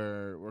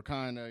 where we're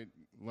kind of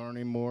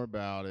learning more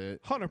about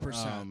it.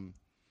 100%.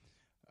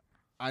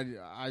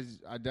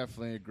 I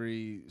definitely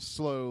agree.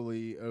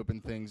 Slowly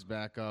open things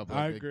back up.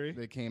 I agree.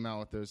 They came out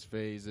with those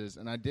phases,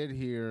 and I did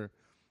hear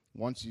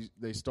once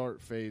they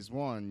start phase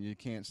 1, you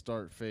can't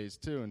start phase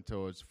 2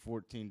 until it's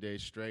 14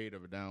 days straight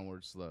of a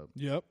downward slope.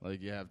 Yep. Like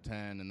you have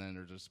 10, and then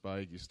there's a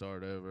spike. You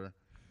start over,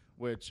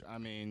 which I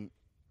mean,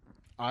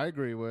 I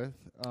agree with.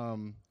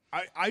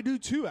 I do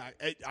too.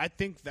 I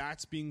think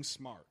that's being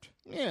smart.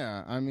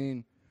 Yeah, I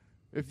mean,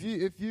 if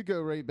you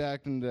go right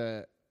back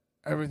into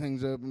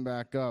everything's open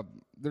back up,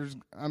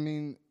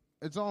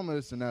 it's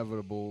almost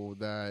inevitable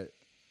that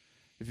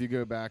if you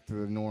go back to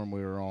the norm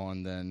we were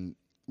on, then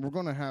we're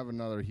going to have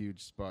another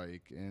huge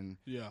spike. And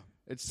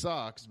it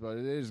sucks, but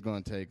it is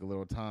going to take a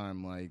little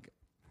time. Like,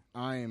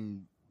 I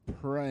am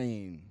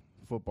praying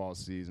football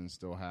season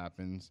still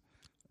happens.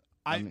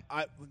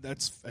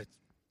 That's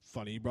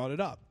funny you brought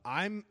it up.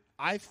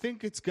 I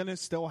think it's going to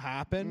still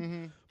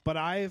happen, but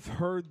I've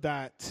heard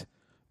that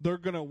they're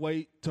going to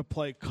wait to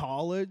play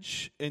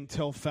college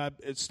until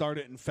it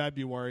started in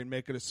February and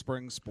make it a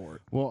spring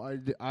sport. Well,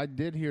 I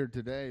did hear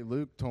today,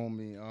 Luke told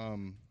me,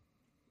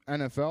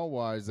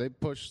 NFL-wise, they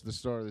pushed the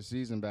start of the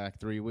season back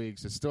 3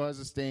 weeks. It still has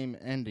the same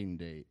ending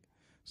date.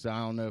 So I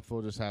don't know if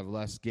we'll just have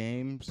less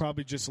games.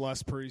 Probably just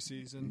less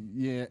preseason.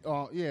 Yeah.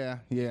 Oh, yeah.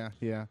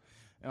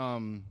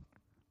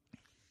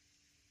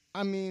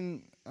 I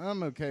mean,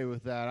 I'm okay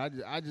with that.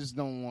 I just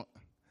don't want.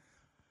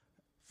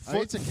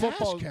 It's a cash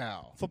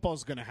cow.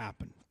 Football's going to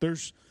happen.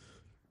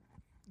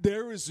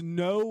 There is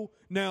no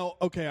now.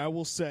 Okay, I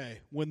will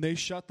say when they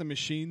shut the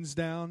machines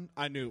down,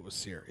 I knew it was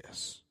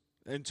serious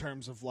in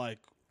terms of like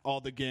all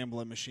the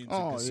gambling machines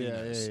and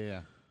casinos.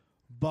 Yeah.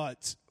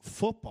 But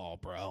football,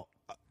 bro,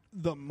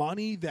 the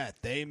money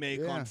that they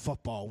make on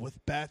football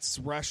with bets,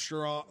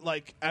 restaurant,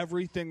 like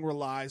everything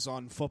relies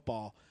on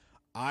football.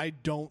 I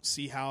don't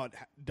see how it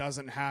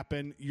doesn't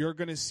happen. You're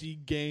going to see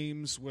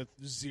games with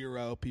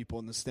 0 people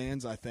in the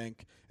stands, I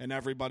think, and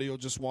everybody will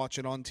just watch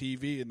it on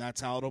TV, and that's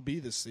how it'll be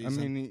this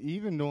season. I mean,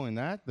 even doing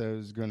that, though,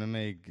 is going to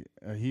make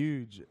a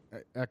huge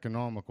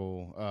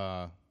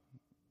economical,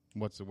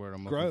 what's the word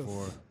I'm looking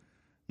for?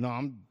 No,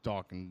 I'm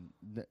talking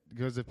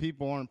because if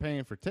people aren't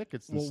paying for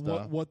tickets and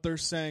stuff. What they're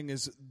saying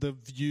is the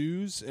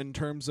views in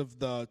terms of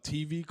the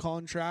TV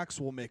contracts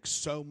will make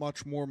so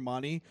much more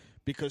money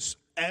because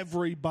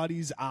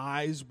everybody's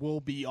eyes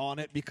will be on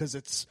it because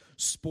it's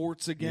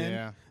sports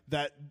again.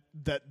 Yeah.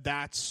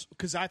 That's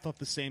because I thought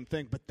the same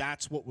thing, but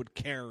that's what would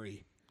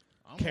carry.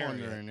 I'm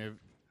wondering if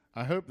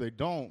I hope they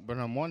don't, but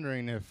I'm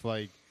wondering if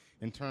like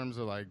in terms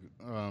of like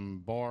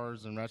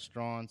bars and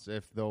restaurants,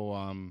 if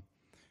they'll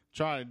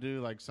try to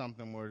do like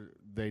something where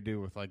they do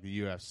with like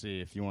the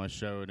UFC. If you want to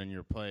show it in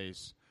your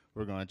place,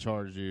 we're going to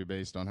charge you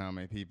based on how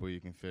many people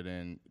you can fit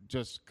in.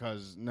 Just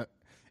because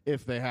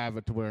if they have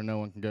it to where no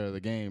one can go to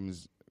the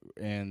games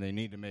and they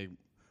need to make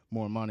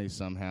more money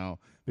somehow,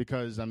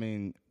 because I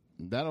mean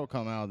that'll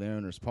come out of the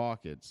owner's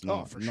pockets.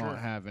 Not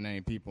having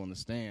any people in the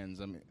stands.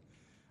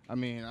 I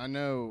mean I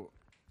know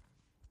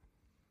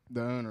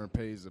the owner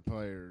pays the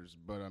players,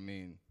 but I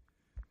mean.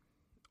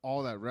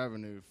 All that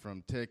revenue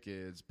from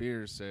tickets,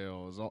 beer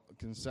sales,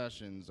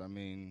 concessions, I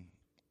mean,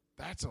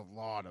 that's a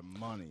lot of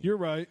money. You're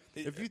right.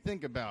 If you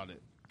think about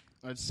it,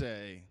 let's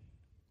say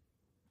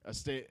a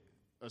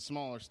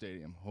smaller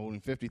stadium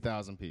holding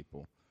 50,000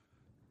 people,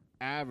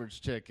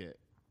 average ticket,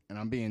 and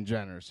I'm being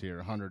generous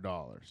here,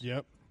 $100.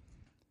 Yep.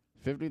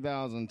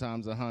 50,000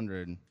 times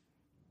 100,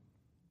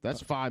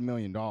 that's $5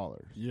 million.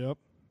 Yep.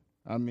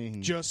 I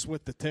mean, just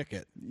with the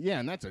ticket. Yeah,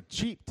 and that's a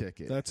cheap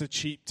ticket. That's a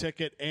cheap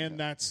ticket, and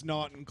that's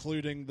not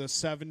including the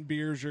 7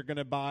 beers you're going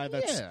to buy.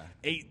 That's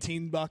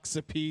 $18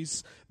 a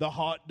piece. The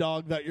hot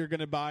dog that you're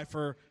going to buy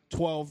for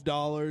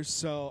 $12.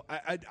 So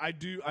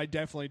I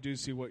definitely do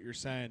see what you're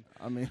saying.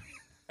 I mean,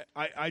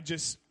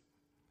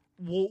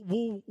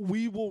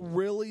 we will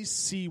really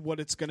see what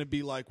it's going to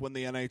be like when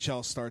the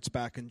NHL starts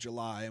back in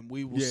July, and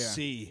we will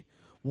see.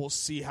 We'll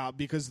see how,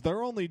 because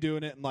they're only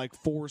doing it in like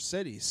 4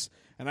 cities.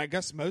 And I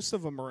guess most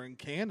of them are in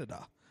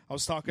Canada. I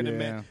was talking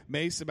to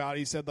Mace about it.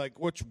 He said, like,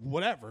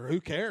 whatever,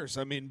 who cares?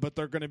 I mean, but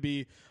they're going to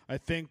be, I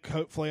think,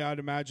 hopefully, I'd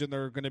imagine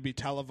they're going to be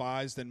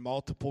televised and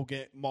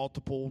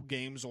multiple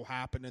games will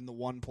happen in the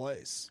one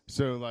place.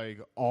 So, like,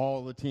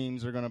 all the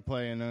teams are going to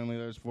play in only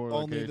those 4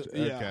 locations?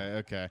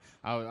 Okay.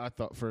 I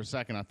thought, for a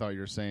second, I thought you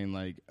were saying,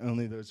 like,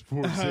 only those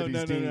 4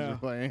 cities teams are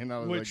playing. I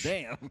was like,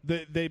 damn.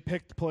 They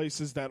picked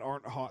places that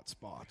aren't hot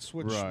spots,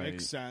 which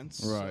makes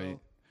sense. Right. So.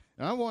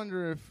 And I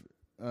wonder if,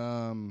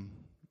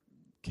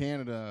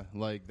 Canada,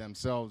 like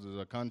themselves as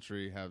a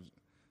country, have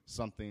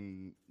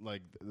something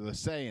like the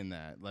say in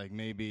that. Like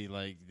maybe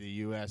like the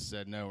U.S.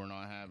 said, no, we're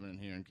not having it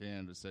here in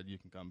Canada, said you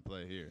can come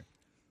play here.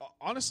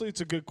 Honestly,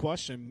 it's a good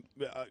question.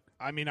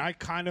 I mean, I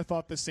kind of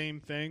thought the same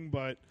thing,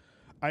 but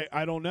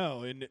I don't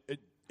know. And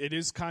it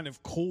is kind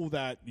of cool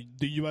that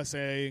the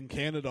USA and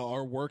Canada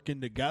are working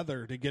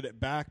together to get it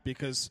back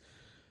because,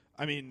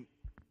 I mean,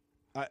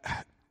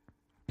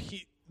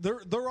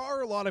 there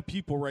are a lot of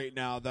people right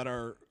now that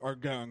are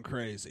going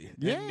crazy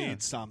and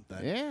need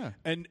something. Yeah.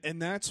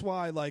 And that's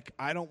why, like,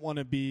 I don't want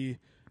to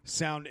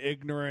sound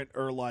ignorant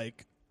or,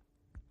 like,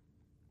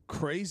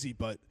 crazy,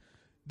 but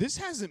this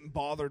hasn't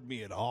bothered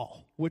me at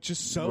all, which is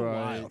so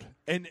wild.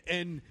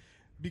 And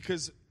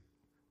because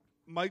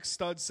Mike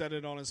Studd said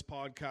it on his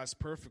podcast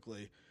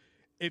perfectly.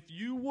 If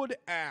you would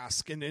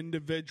ask an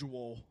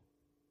individual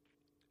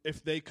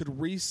if they could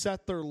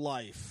reset their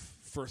life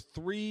for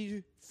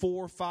 3,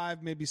 4,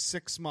 5, maybe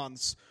 6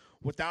 months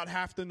without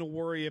having to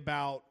worry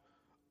about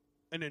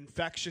an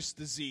infectious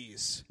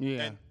disease,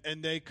 and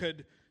they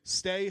could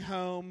stay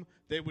home,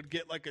 they would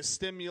get like a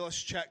stimulus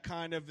check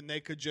kind of, and they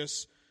could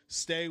just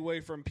stay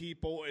away from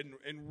people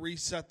and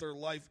reset their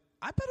life,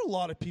 I bet a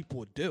lot of people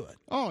would do it.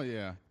 Oh,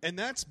 yeah. And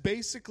that's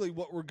basically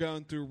what we're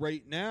going through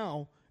right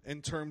now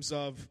in terms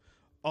of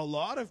a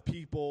lot of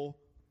people,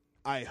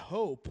 I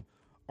hope,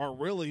 are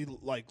really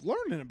like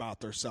learning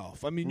about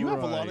themselves. I mean, you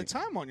have a lot of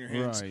time on your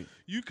hands. Right.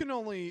 You can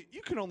only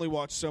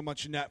watch so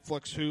much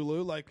Netflix,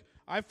 Hulu. Like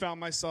I found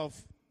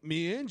myself,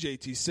 me and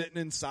JT,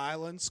 sitting in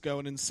silence,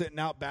 going and sitting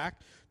out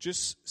back,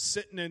 just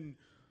sitting and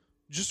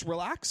just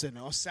relaxing.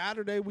 On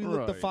Saturday, we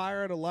lit the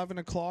fire at 11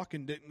 o'clock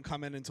and didn't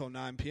come in until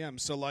 9 p.m.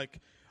 So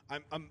like,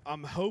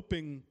 I'm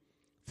hoping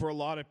for a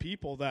lot of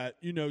people that,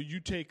 you know, you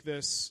take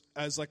this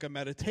as like a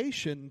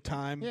meditation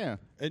time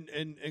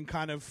and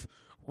kind of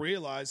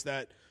realize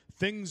that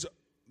things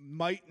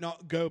might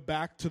not go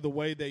back to the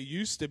way they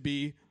used to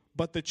be,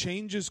 but the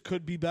changes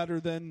could be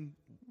better than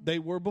they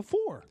were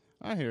before.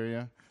 I hear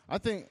you. I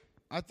think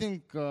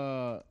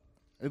at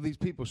least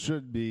people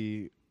should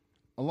be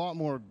a lot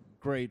more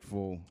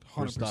grateful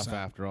for 100%. stuff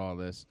after all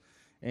this.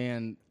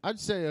 And I'd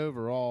say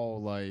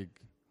overall, like,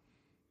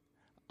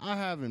 I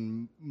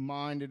haven't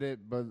minded it,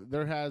 but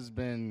there has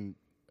been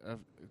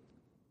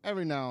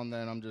every now and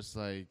then I'm just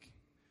like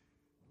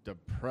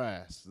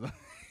depressed.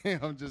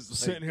 I'm just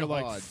sitting here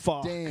like,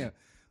 fuck. Damn.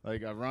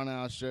 Like, I run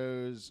out of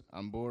shows.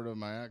 I'm bored of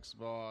my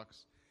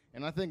Xbox.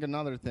 And I think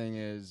another thing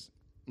is,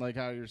 like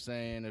how you're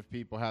saying, if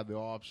people had the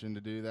option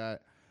to do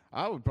that,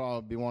 I would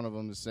probably be one of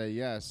them to say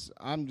yes.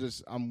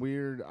 I'm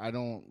weird. I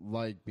don't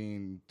like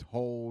being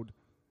told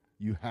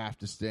you have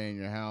to stay in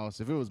your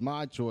house. If it was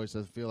my choice,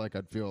 I feel like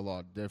I'd feel a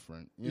lot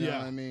different. You know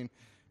what I mean?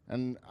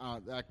 And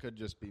that could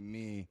just be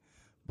me.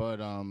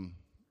 But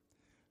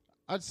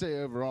I'd say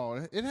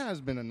overall, it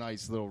has been a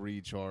nice little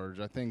recharge.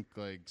 I think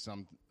like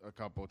a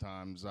couple of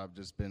times I've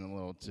just been a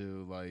little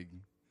too like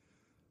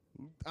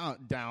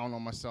down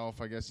on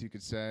myself, I guess you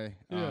could say.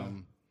 Yeah.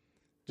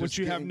 Which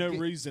you have no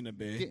reason to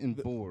be. Getting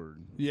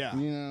bored. Yeah.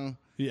 You know?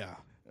 Yeah.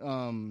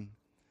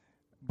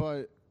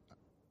 But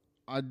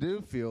I do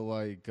feel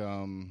like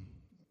a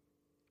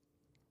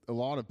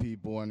lot of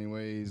people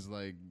anyways,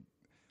 like,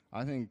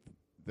 I think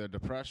the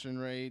depression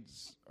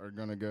rates are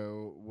going to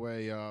go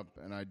way up,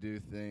 and I do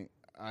think,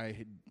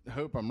 I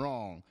hope I'm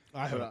wrong.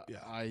 I hope,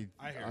 yeah. I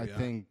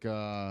think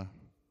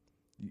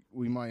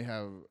we might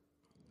have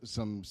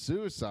some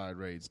suicide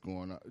rates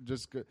going up.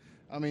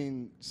 I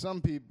mean,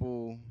 some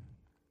people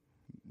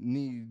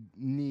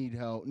need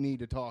help, need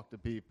to talk to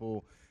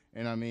people,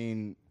 and I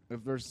mean,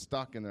 if they're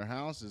stuck in their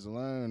houses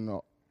alone,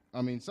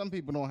 I mean, some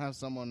people don't have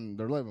someone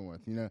they're living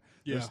with, you know.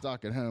 Yeah. They're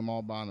stuck at home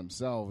all by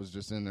themselves,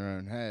 just in their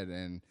own head,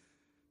 and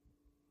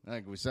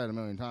like we said a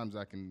million times,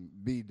 that can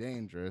be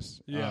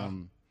dangerous. Yeah.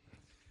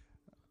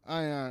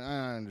 I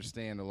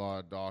understand a lot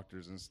of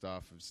doctors and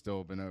stuff have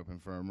still been open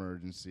for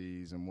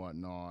emergencies and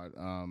whatnot,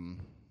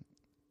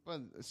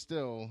 but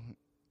still,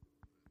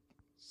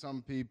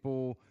 some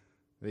people,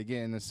 they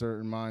get in a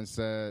certain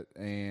mindset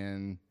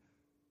and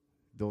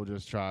they'll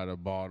just try to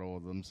bottle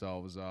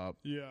themselves up,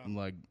 and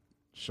like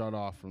shut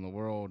off from the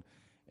world.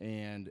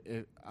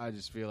 And I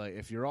just feel like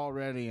if you're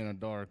already in a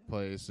dark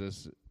place,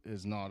 this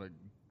is not a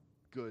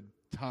good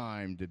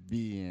time to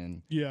be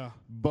in. Yeah.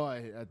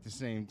 But at the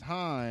same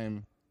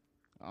time,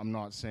 I'm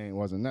not saying it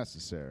wasn't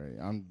necessary.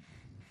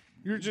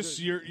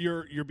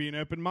 You're being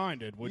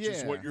open-minded, which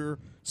is what you're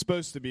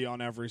supposed to be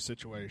on every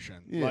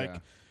situation. Yeah.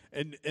 Like,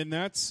 and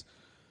that's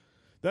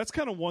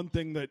kind of one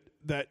thing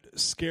that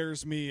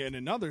scares me in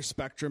another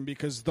spectrum,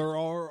 because there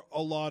are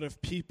a lot of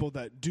people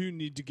that do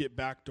need to get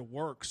back to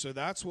work. So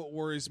that's what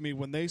worries me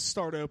when they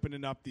start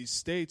opening up these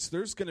states.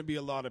 There's going to be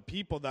a lot of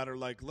people that are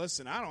like,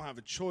 listen, I don't have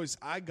a choice.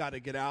 I got to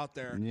get out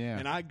there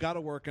and I got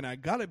to work and I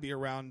got to be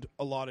around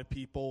a lot of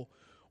people,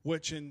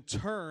 which in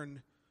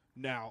turn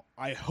Now,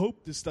 I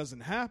hope this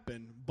doesn't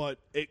happen, but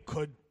it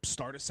could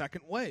start a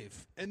second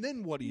wave. And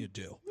then what do you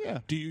do? Yeah.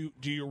 Do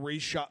you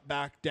re-shut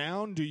back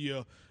down? Do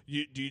you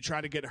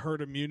try to get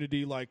herd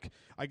immunity? Like,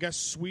 I guess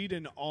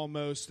Sweden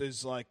almost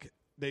is like,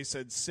 they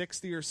said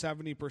 60 or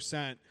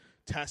 70%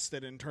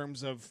 tested in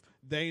terms of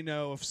they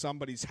know if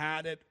somebody's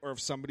had it or if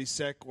somebody's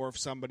sick or if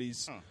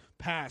somebody's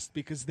passed,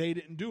 because they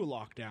didn't do a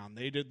lockdown.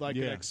 They did like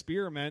an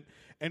experiment,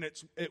 and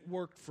it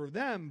worked for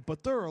them,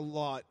 but they're a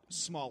lot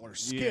smaller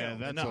scale. Yeah,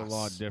 than that's a us.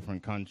 lot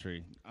different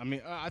country. I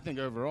mean, I think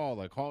overall,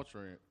 like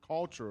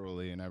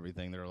culturally and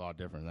everything, they're a lot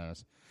different than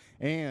us.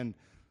 And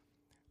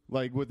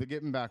like with the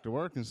getting back to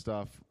work and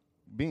stuff,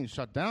 being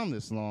shut down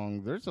this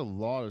long, there's a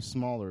lot of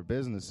smaller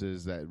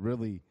businesses that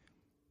really,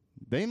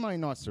 they might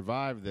not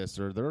survive this,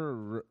 or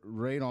they're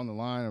right on the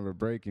line of a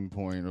breaking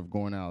point of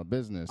going out of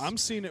business. I'm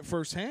seeing it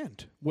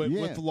firsthand with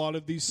a lot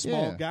of these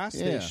small gas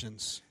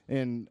stations.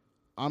 And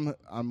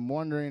I'm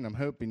wondering, I'm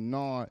hoping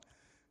not,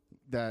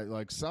 that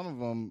like some of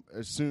them,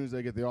 as soon as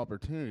they get the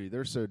opportunity,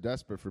 they're so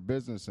desperate for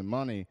business and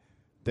money,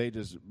 they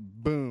just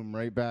boom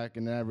right back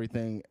into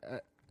everything.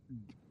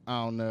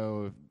 I don't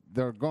know if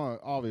they're going.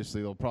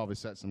 Obviously, they'll probably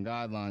set some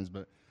guidelines,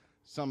 but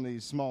some of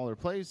these smaller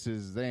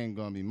places, they ain't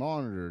going to be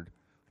monitored.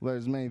 Let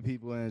as many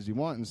people in as you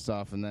want and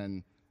stuff, and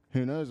then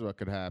who knows what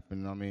could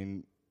happen. I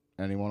mean,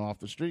 anyone off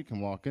the street can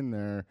walk in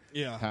there,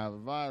 have a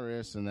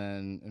virus, and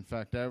then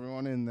infect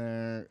everyone in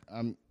there.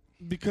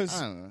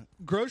 Because I don't know.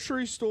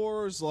 Grocery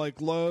stores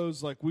like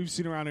Lowe's, like we've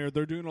seen around here,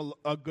 they're doing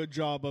a good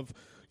job of,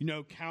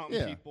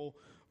 counting people.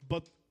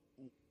 But,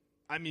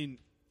 I mean,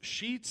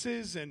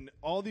 Sheetz's and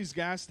all these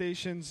gas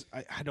stations,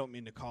 I don't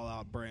mean to call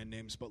out brand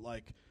names, but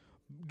like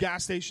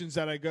gas stations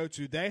that I go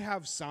to, they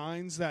have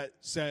signs that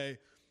say,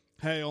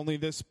 hey, only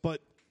this, but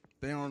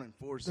They aren't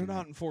enforcing they're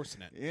not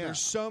enforcing it. Yeah. There's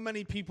so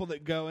many people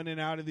that go in and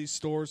out of these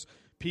stores.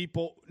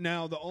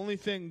 Now, the only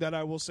thing that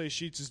I will say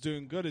Sheetz is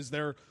doing good is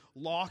they're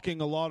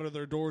locking a lot of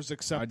their doors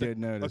except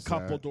a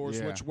couple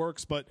doors, which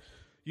works. But,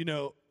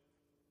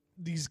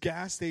 these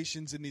gas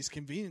stations and these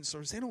convenience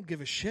stores, they don't give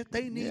a shit.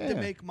 They need to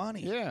make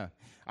money. Yeah.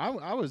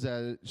 I was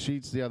at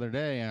Sheetz the other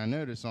day, and I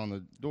noticed on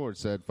the door it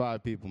said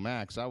 5 people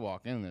max. I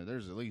walk in there.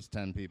 There's at least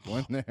 10 people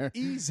in there.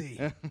 Easy.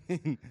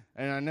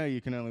 And I know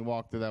you can only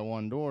walk through that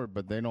one door,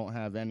 but they don't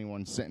have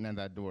anyone sitting at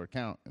that door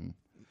counting.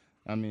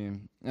 I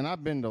mean, and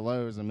I've been to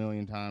Lowe's a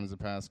million times the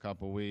past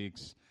couple of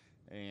weeks,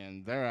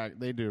 and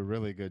they do a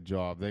really good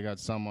job. They got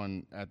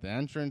someone at the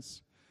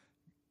entrance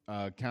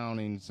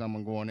counting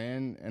someone going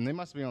in, and they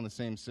must be on the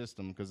same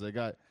system because they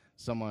got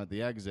someone at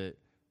the exit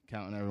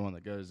counting everyone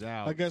that goes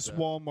out. I guess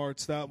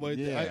Walmart's that way.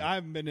 Yeah. I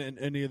haven't been in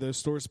any of those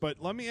stores, but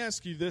let me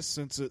ask you this,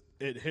 since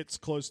it hits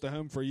close to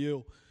home for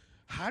you.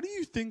 How do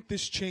you think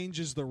this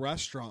changes the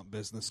restaurant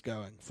business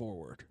going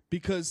forward?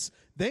 Because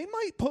they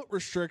might put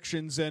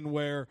restrictions in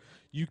where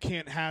you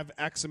can't have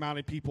X amount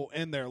of people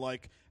in there.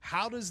 Like,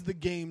 how does the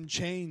game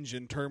change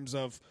in terms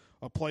of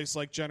a place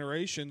like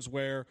Generations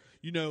where,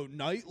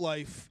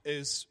 nightlife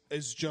is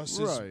just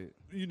as,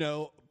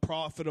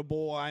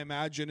 profitable, I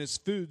imagine, as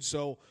food.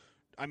 So,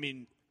 I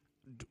mean,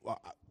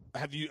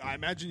 I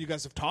imagine you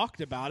guys have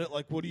talked about it.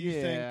 Like, what do you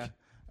think?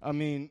 I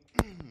mean,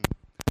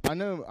 I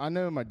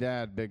know my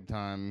dad big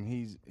time.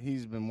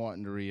 He's been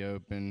wanting to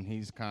reopen.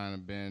 He's kind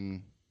of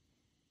been,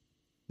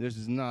 this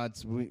is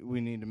nuts.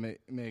 We need to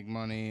make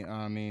money.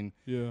 I mean,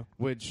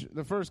 which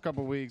the first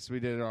couple of weeks we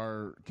did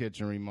our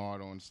kitchen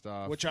remodel and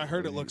stuff. Which I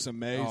heard it looks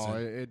amazing. Oh,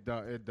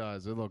 it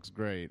does. It looks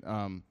great.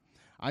 I'm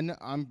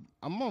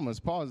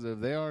almost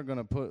positive they are going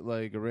to put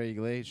like a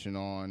regulation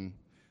on,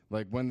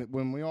 like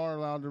when we are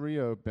allowed to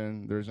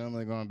reopen, there's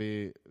only going to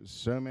be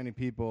so many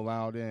people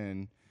allowed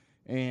in,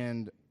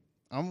 and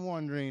I'm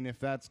wondering if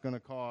that's going to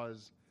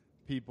cause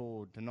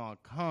people to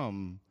not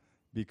come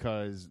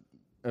because,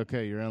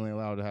 okay, you're only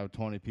allowed to have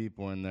 20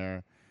 people in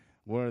there.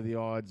 What are the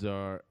odds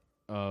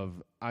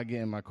of I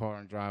get in my car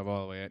and drive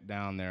all the way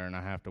down there and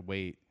I have to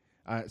wait?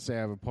 Say I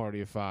have a party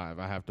of 5.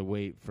 I have to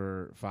wait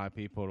for 5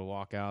 people to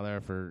walk out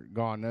there for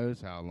God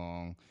knows how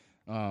long.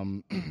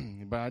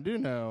 But I do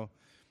know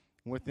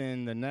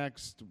within the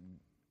next,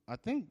 I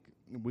think,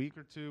 week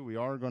or two, we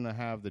are going to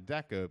have the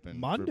deck open.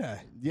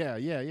 Monday.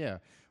 Yeah.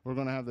 We're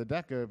going to have the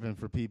deck open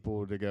for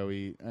people to go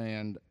eat.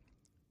 And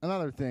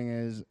another thing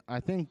is,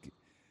 I think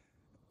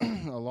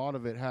a lot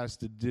of it has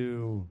to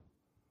do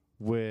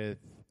with,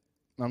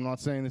 I'm not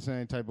saying this in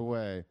any type of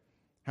way,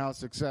 how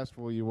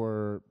successful you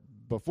were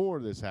before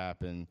this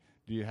happened.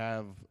 Do you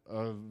have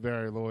a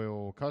very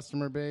loyal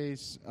customer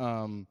base?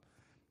 Or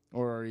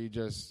are you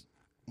just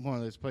one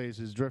of those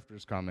places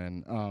drifters come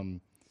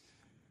in?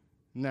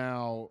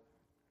 Now,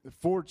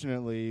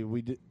 fortunately,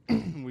 we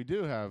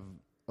do have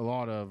a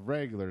lot of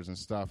regulars and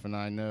stuff, and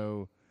I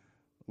know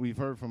we've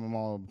heard from them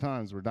all the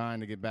times. We're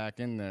dying to get back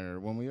in there.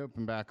 When we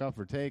opened back up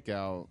for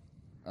takeout,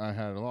 I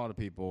had a lot of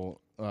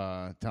people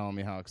telling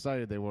me how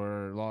excited they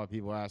were. A lot of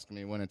people asking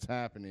me when it's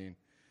happening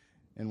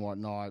and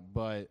whatnot.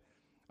 But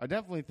I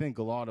definitely think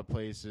a lot of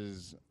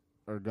places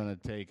are going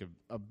to take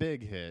a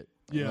big hit.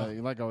 Yeah.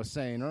 Like I was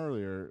saying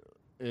earlier,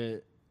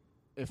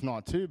 if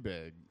not too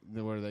big.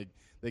 where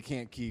they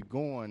can't keep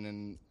going,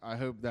 and I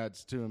hope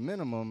that's to a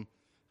minimum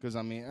because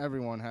I mean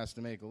everyone has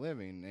to make a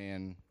living,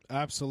 and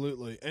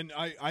absolutely. And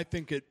I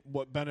think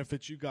what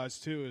benefits you guys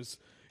too is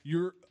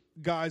your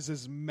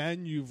guys'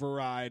 menu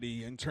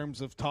variety in terms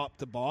of top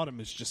to bottom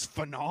is just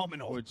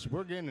phenomenal. Which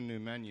we're getting a new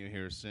menu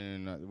here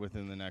soon,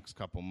 within the next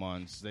couple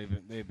months.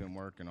 They've been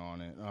working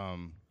on it.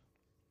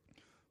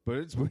 But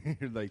it's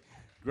weird, like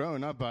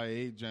growing up by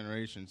 8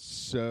 generations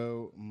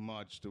so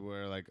much to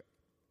where like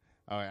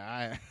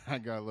I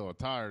got a little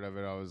tired of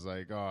it. I was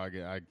like,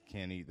 I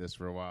can't eat this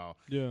for a while.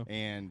 Yeah.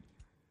 And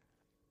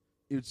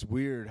it's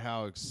weird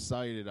how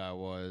excited I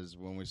was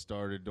when we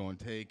started doing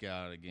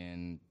takeout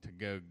again to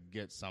go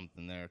get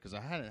something there because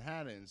I hadn't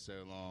had it in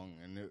so long,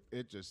 and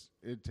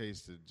it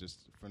tasted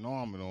just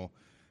phenomenal,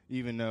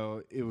 even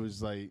though it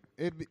was like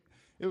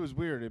it was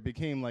weird. It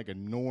became like a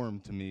norm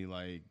to me,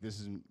 like this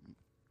is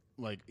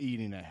like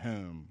eating at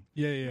home.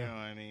 Yeah. You know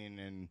what I mean?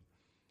 And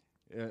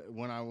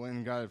when I went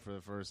and got it for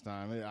the first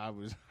time, I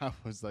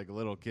was like a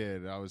little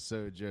kid. I was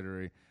so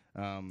jittery.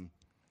 And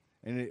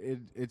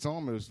it's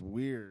almost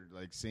weird,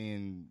 like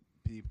seeing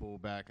people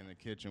back in the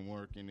kitchen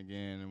working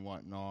again and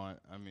whatnot.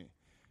 I mean,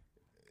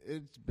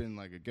 it's been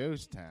like a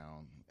ghost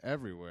town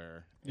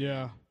everywhere.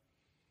 Yeah.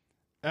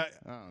 I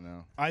don't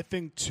know. I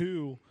think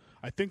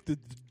the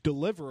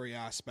delivery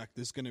aspect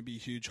is going to be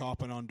huge,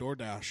 hopping on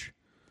DoorDash.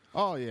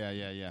 Oh,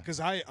 yeah.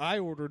 Because I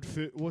ordered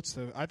food.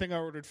 I think I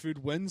ordered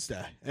food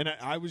Wednesday, and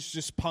I was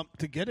just pumped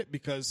to get it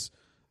because,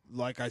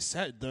 like I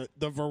said,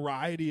 the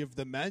variety of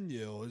the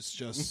menu is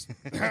just.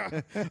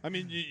 I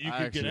mean, you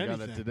could get anything. I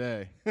got it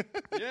today.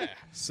 Yeah.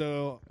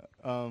 So,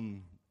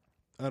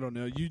 I don't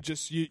know.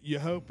 You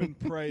hope and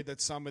pray that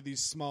some of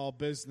these small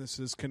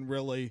businesses can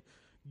really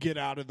get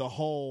out of the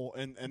hole,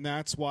 and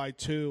that's why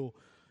too.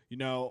 You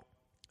know,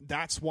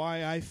 that's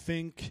why I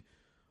think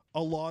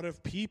a lot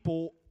of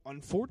people,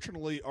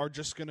 unfortunately, are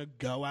just going to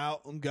go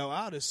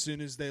out as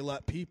soon as they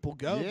let people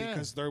go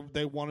because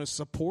they want to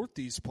support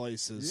these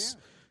places.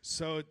 Yeah.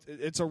 So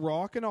it's a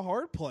rock and a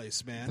hard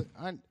place, man.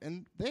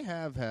 And they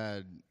have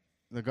had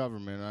the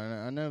government.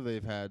 I know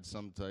they've had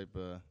some type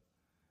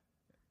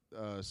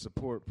of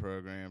support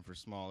program for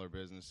smaller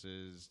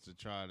businesses to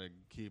try to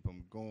keep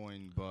them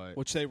going, but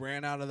which they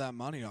ran out of that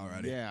money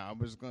already. Yeah, I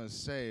was going to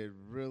say it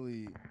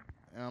really.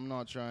 And I'm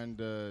not trying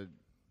to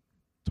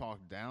talk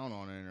down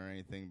on it or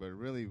anything, but it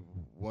really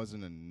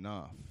wasn't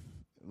enough.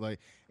 Like,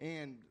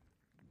 and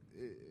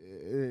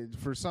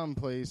for some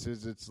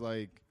places, it's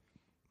like,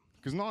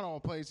 because not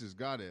all places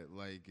got it.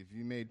 Like, if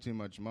you made too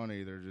much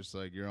money, they're just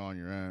like, you're on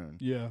your own.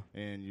 Yeah.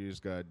 And you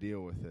just got to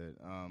deal with it.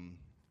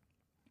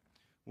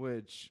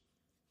 Which,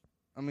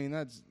 I mean,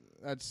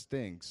 that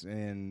stinks.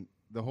 And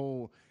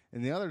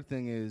the other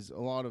thing is a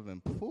lot of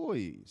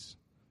employees,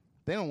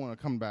 they don't want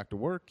to come back to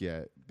work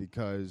yet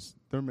because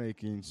they're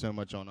making so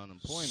much on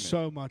unemployment.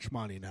 So much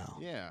money now.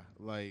 Yeah,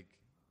 like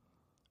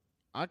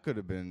I could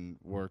have been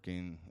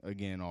working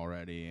again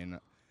already, and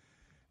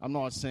I'm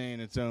not saying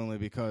it's only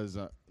because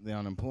of the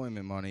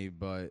unemployment money,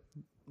 but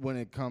when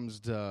it comes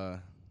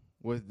to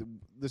with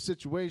the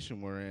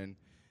situation we're in,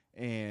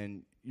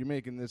 and you're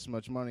making this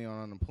much money on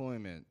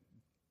unemployment,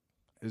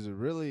 is it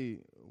really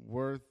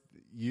worth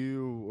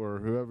you or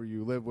whoever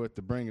you live with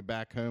to bring it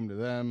back home to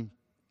them?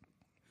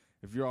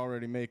 If you're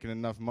already making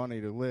enough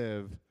money to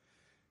live,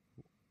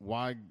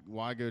 why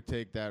go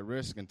take that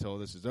risk until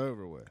this is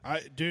over with? I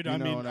get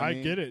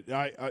it.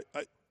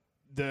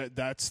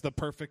 That's the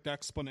perfect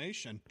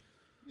explanation.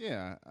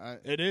 Yeah,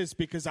 it is,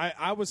 because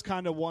I was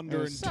kind of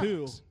wondering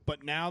too.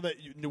 But now that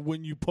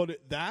when you put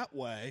it that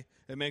way,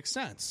 it makes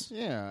sense.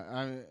 Yeah,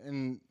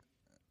 and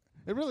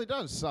it really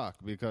does suck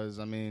because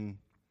I mean,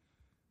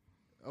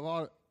 a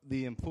lot of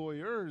the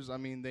employers, I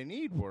mean, they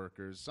need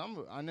workers.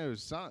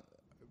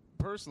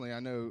 Personally, I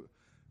know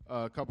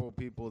a couple of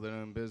people that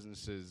own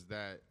businesses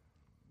that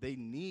they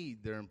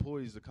need their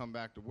employees to come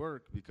back to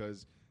work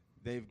because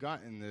they've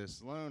gotten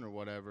this loan or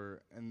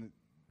whatever, and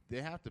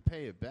they have to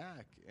pay it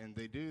back, and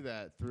they do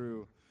that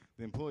through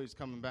the employees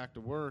coming back to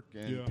work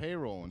and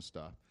payroll and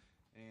stuff.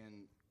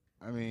 And,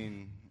 I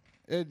mean,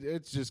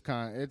 it's just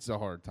it's a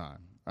hard time.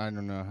 I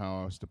don't know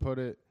how else to put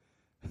it.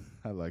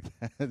 I like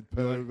that.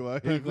 Pogue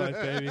life. Pogue life,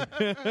 baby.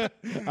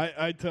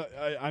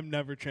 I'm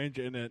never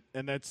changing it,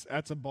 and that's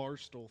a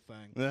Barstool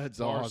thing. That's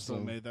Barstool,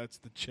 awesome. Mate, that's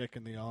the chick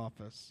in the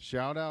office.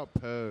 Shout out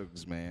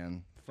Pogues,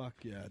 man.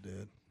 Fuck yeah,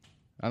 dude.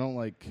 I don't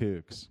like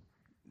kooks.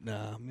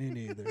 Nah, me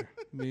neither.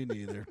 Me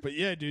neither. But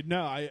yeah, dude.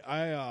 No,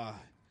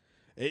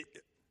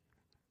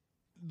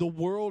 the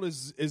world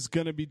is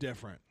gonna be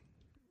different.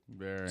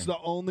 Very. It's the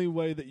only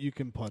way that you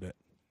can put it.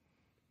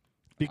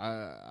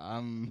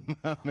 I'm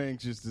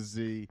anxious to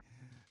see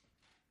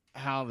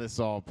how this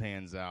all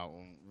pans out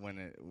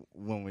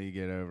when we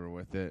get over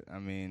with it. I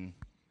mean,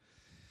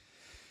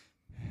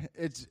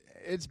 it's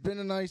been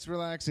a nice,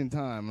 relaxing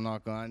time. I'm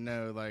not gonna. I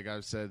know, like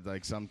I've said,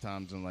 like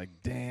sometimes I'm like,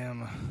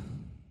 damn,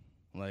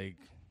 like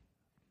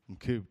I'm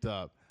cooped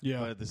up. Yeah.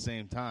 But at the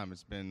same time,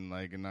 it's been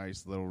like a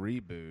nice little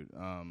reboot.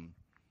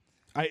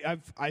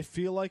 I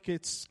feel like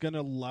it's going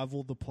to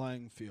level the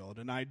playing field,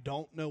 and I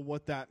don't know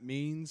what that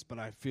means, but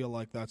I feel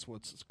like that's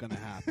what's going to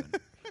happen.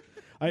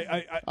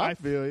 I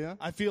feel you.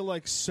 I feel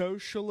like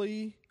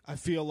socially, I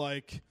feel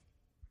like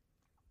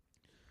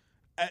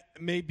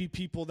maybe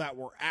people that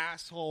were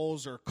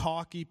assholes or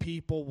cocky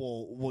people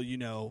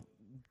will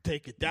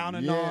take it down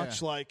a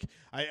notch. Like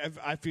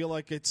I feel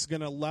like it's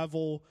going to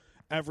level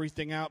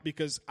everything out,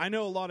 because I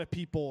know a lot of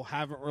people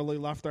haven't really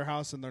left their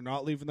house and they're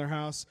not leaving their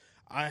house.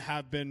 I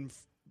have been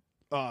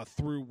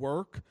through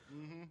work,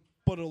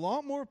 but a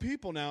lot more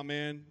people now,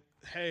 man.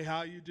 Hey,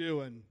 how you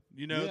doing?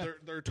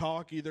 They're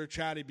talky, they're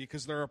chatty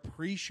because they're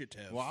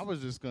appreciative. Well, I was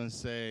just going to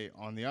say,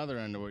 on the other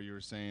end of what you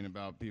were saying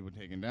about people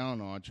taking down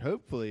a notch,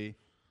 hopefully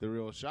the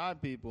real shy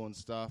people and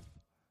stuff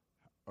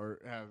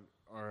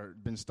are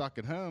been stuck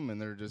at home,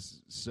 and they're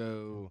just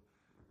so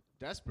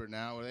desperate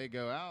now where they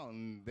go out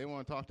and they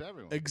want to talk to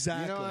everyone.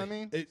 Exactly. You know what I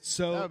mean?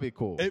 That would be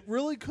cool. It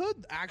really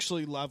could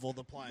actually level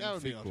the playing field. That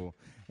would be cool.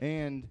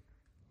 And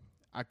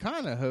I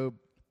kind of hope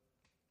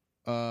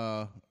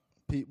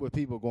with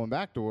people going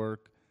back to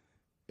work,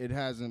 it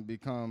hasn't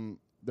become,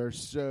 they're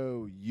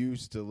so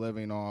used to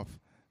living off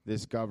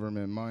this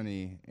government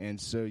money and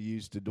so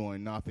used to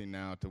doing nothing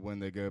now to when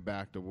they go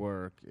back to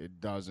work,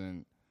 it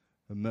doesn't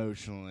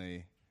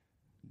emotionally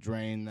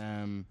drain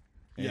them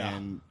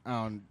and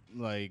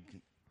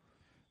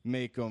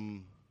make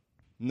them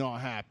not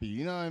happy.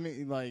 You know what I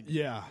mean? Like,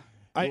 yeah.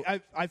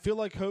 I feel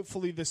like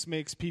hopefully this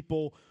makes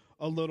people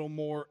a little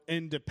more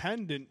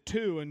independent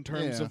too, in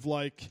terms of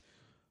like,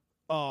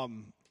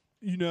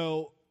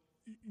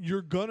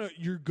 you're gonna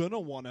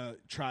want to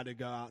try to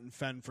go out and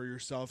fend for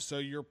yourself, so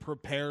you're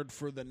prepared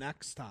for the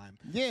next time.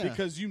 Yeah,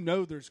 because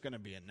there's gonna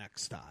be a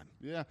next time.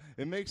 Yeah,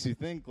 it makes you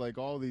think, like,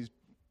 all these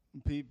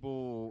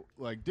people,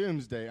 like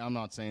doomsday. I'm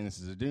not saying this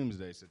is a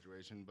doomsday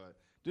situation, but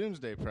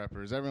doomsday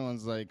preppers.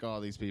 Everyone's like, "Oh,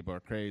 these people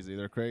are crazy.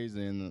 They're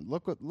crazy." And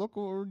look what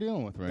we're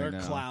dealing with right now.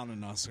 They're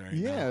clowning us right now.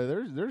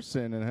 Yeah, they're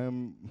sitting at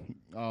home.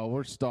 Oh,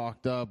 we're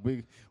stocked up.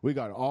 We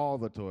got all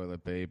the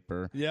toilet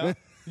paper. Yeah.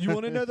 You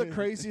want to know the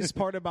craziest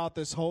part about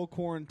this whole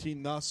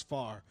quarantine thus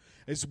far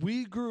is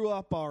we grew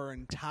up our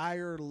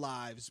entire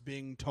lives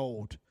being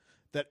told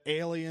that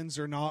aliens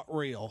are not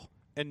real,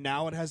 and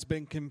now it has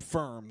been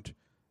confirmed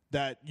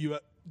that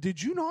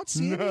did you not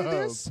see any of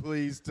this?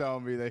 Please tell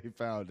me they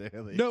found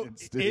aliens. No,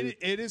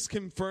 it is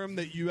confirmed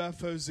that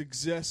UFOs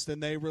exist,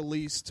 and they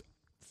released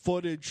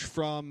footage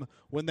from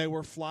when they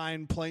were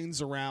flying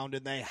planes around,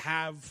 and they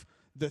have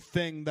the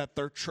thing that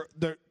they're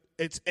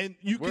it's and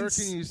you Where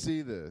can you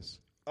see this?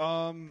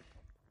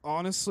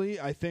 Honestly,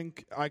 I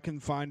think I can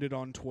find it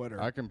on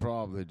Twitter. I can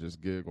probably just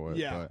Google it.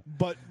 Yeah,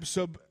 but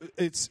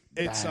it's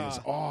that is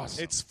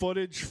awesome. It's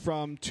footage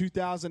from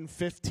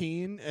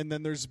 2015, and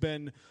then there's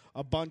been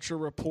a bunch of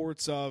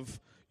reports of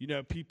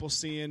people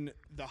seeing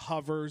the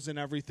hovers and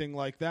everything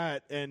like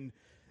that, and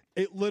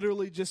it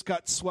literally just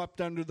got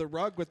swept under the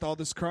rug with all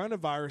this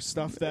coronavirus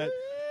stuff that.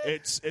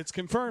 It's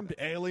confirmed.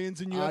 Aliens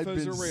and UFOs I've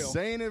been are real.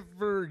 Saying it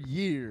for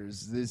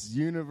years. This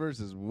universe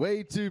is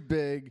way too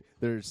big.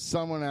 There's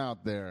someone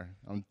out there.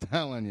 I'm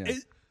telling you.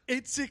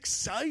 It's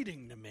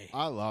exciting to me.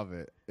 I love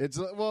it.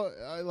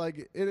 I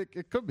like it.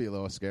 It could be a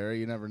little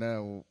scary. You never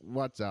know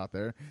what's out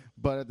there.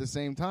 But at the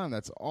same time,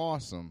 that's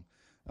awesome.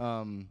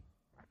 And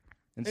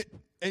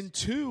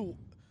two,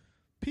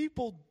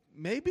 people,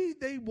 maybe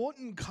they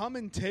wouldn't come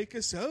and take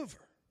us over.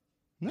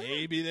 No.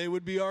 Maybe they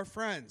would be our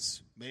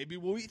friends. Maybe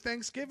we'll eat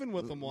Thanksgiving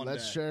with them one day.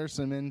 Let's share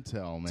some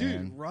intel, man.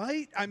 Dude,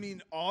 right? I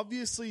mean,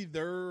 obviously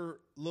their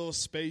little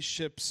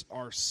spaceships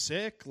are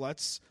sick.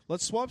 Let's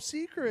swap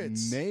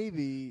secrets.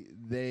 Maybe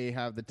they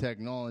have the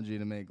technology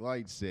to make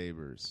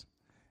lightsabers,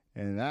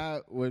 and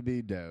that would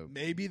be dope.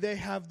 Maybe they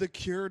have the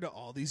cure to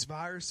all these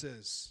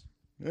viruses.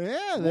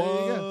 Yeah, there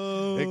you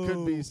go. It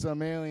could be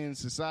some alien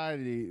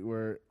society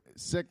where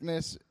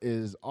sickness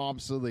is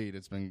obsolete.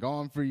 It's been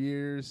gone for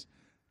years.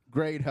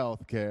 Great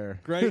health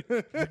care. Great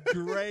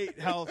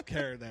health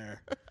care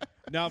there.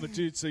 No, but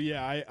dude, so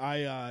yeah,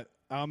 I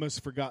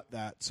almost forgot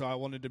that. So I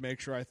wanted to make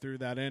sure I threw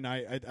that in.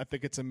 I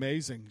think it's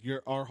amazing.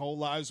 Our whole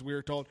lives we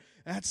were told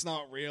that's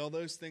not real.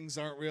 Those things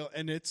aren't real,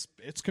 and it's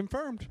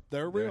confirmed.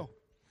 They're real.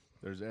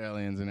 There's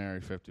aliens in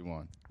Area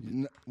 51.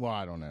 Well,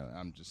 I don't know.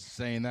 I'm just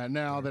saying that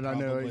now that I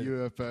know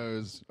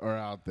UFOs are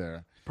out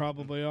there.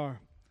 Probably are.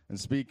 And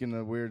speaking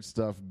of weird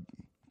stuff,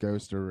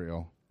 ghosts are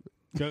real.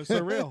 Ghosts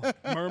are real.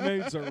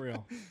 Mermaids are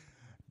real.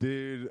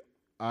 Dude,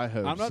 I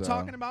hope so. I'm not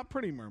talking about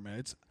pretty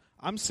mermaids.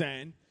 I'm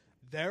saying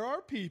there are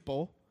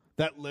people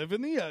that live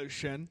in the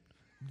ocean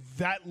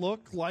that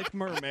look like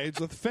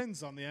mermaids with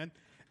fins on the end,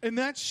 and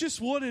that's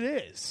just what it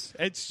is.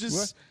 It's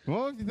just...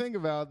 Well, if you think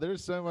about it,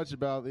 there's so much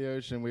about the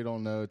ocean we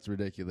don't know. It's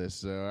ridiculous.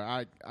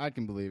 So I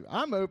can believe...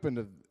 I'm open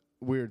to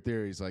weird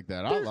theories like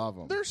that. I love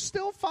them. They're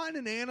still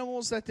finding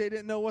animals that they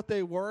didn't know what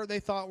they were. They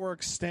thought were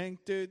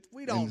extinct, dude.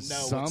 We don't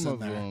know what's in there. Some of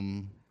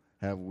them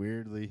have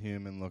weirdly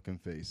human-looking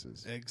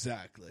faces.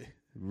 Exactly.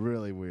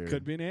 Really weird.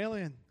 Could be an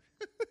alien.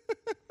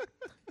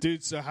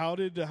 Dude, so how'd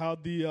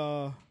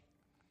the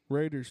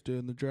Raiders do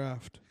in the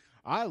draft?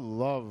 I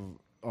love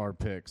our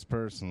picks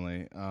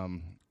personally.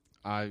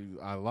 I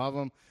love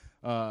them.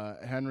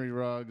 Henry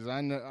Ruggs.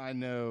 I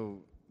know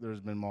there's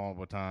been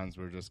multiple times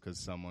where just because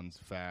someone's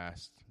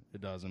fast,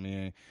 it doesn't mean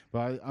anything.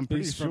 But I'm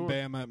pretty He's sure from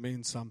Bama. It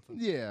means something.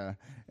 Yeah,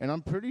 and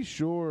I'm pretty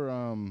sure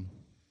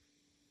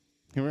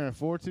he ran a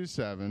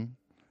 4.27.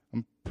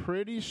 I'm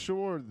pretty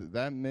sure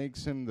that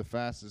makes him the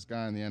fastest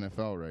guy in the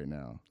NFL right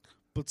now.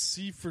 But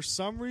see, for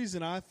some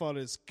reason, I thought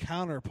his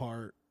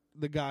counterpart,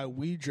 the guy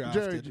we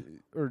drafted,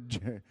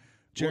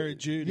 Jerry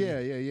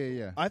Jeudy.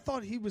 Yeah. I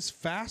thought he was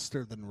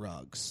faster than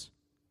Ruggs.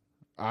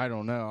 I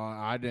don't know.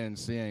 I didn't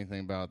see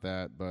anything about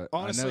that, but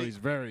honestly, I know he's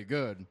very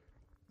good.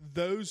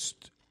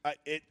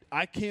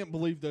 I can't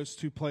believe those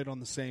two played on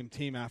the same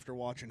team after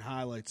watching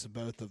highlights of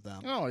both of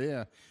them. Oh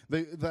yeah,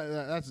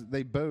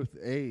 they both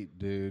ate,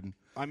 dude.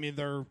 I mean,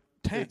 they're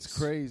tanks. It's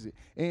crazy.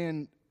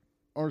 And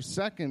our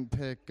second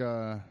pick,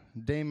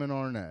 Damon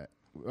Arnett,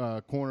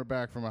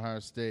 cornerback from Ohio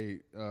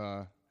State,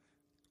 got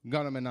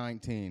him at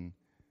 19.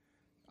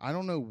 I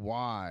don't know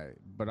why,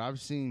 but I've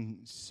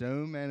seen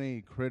so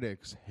many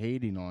critics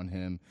hating on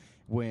him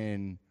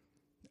when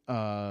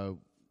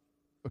Okuda,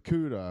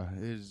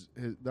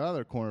 the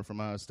other corner from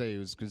Ohio State,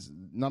 was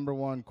number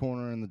one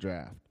corner in the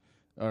draft,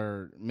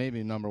 or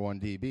maybe number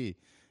one DB.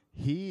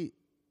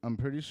 I'm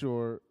pretty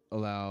sure,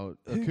 allowed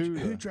Okuda.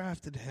 Who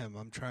drafted him?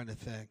 I'm trying to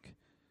think.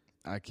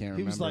 I can't remember.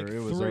 He was like it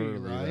was 3, early,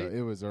 right? Though.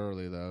 It was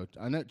early, though.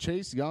 I know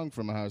Chase Young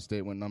from Ohio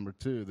State went number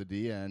 2, the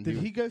DN. Did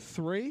he go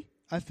 3?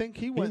 I think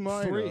he went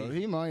 3.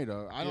 He might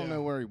have. I don't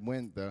know where he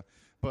went, though.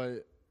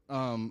 But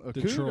Okuda,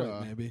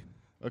 Detroit, maybe.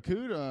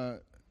 Okuda,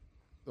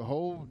 the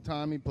whole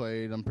time he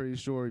played, I'm pretty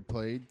sure he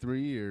played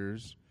 3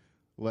 years,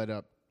 led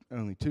up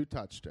only 2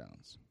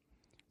 touchdowns.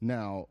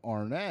 Now,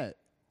 Arnett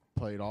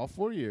played all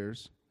 4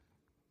 years.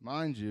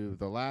 Mind you,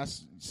 the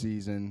last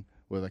season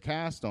with a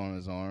cast on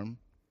his arm.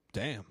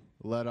 Damn.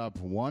 Led up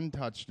 1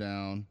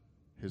 touchdown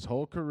his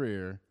whole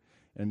career,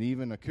 and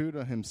even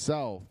Okuda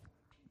himself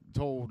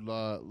told,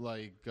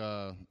 in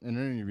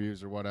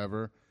interviews or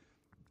whatever,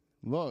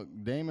 look,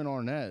 Damon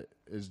Arnett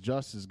is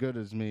just as good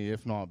as me,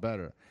 if not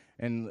better.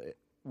 And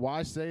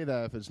why say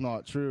that if it's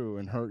not true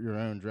and hurt your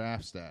own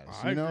draft status?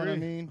 You know what I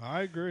mean?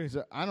 I agree.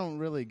 So I don't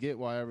really get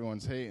why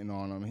everyone's hating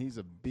on him. He's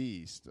a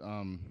beast.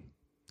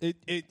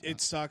 It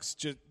sucks.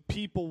 Just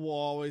people will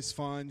always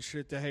find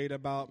shit to hate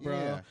about, bro.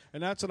 Yeah.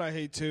 And that's what I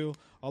hate too.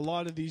 A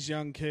lot of these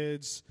young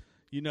kids,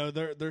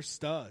 they're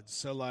studs.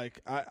 So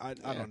like I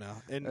don't know.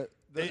 And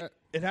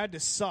it had to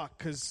suck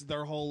because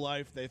their whole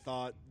life they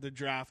thought the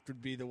draft would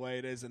be the way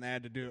it is, and they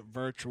had to do it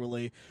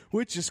virtually,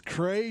 which is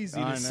crazy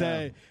to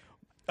say.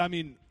 I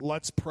mean,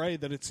 let's pray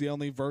that it's the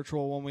only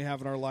virtual one we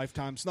have in our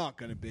lifetime. It's not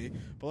going to be,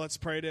 but let's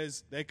pray it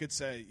is. They could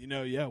say,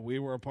 we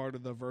were a part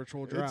of the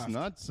virtual draft.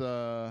 It's nuts.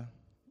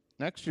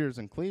 Next year's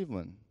in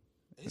Cleveland.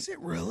 Is it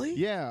really?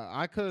 Yeah,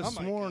 I could have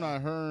sworn I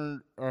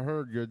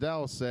heard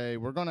Goodell say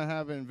we're going to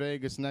have it in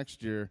Vegas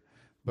next year,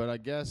 but I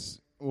guess.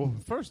 Well,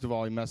 first of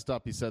all, he messed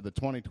up. He said the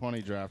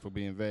 2020 draft will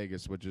be in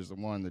Vegas, which is the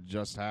one that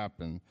just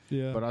happened.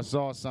 Yeah. But I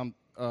saw an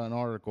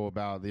article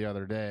about it the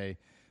other day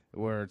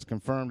where it's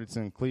confirmed it's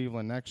in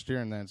Cleveland next year,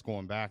 and then it's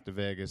going back to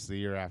Vegas the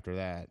year after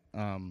that.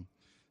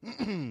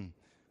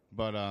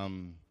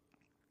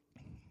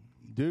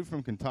 Dude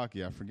from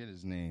Kentucky, I forget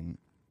his name.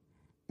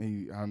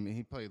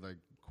 He played like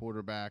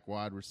quarterback,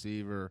 wide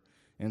receiver,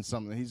 and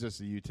something. He's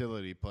just a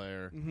utility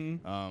player.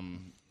 Mm-hmm.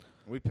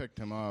 We picked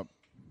him up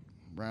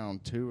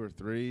round 2 or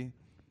 3.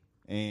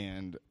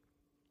 And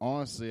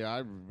honestly,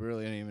 I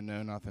really didn't even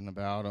know nothing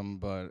about him.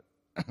 But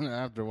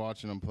after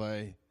watching him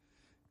play,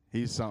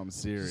 he's something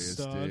serious,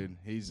 dude.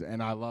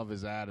 And I love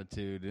his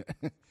attitude.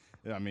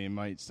 I mean, it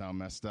might sound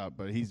messed up,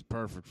 but he's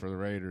perfect for the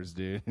Raiders,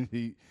 dude.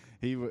 He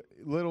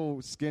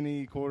little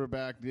skinny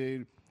quarterback,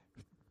 dude,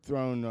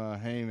 throwing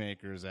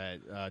haymakers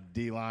at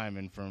D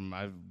lineman from,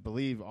 I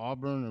believe,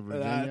 Auburn or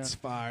Virginia. That's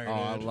fire. Oh,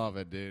 I love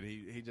it, dude.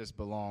 He just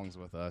belongs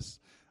with us.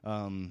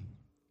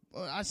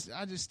 I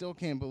just still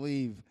can't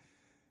believe.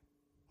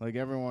 Like,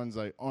 everyone's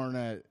like,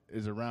 Arnett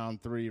is a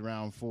round 3,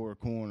 round 4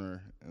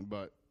 corner.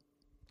 But,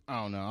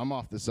 I don't know. I'm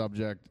off the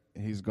subject.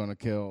 He's going to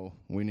kill.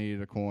 We needed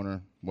a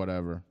corner.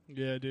 Whatever.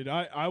 Yeah, dude.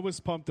 I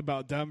was pumped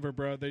about Denver,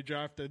 bro. They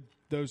drafted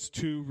those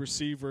 2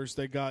 receivers.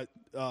 They got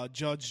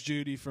Judge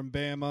Judy from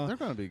Bama. They're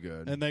going to be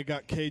good. And they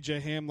got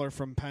KJ Hamler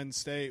from Penn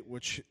State,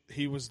 which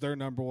he was their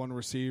number 1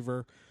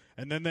 receiver.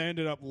 And then they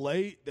ended up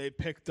late. They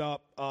picked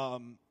up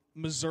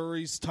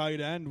Missouri's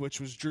tight end,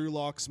 which was Drew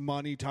Lock's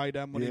money tight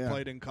end when he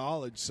played in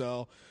college.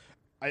 So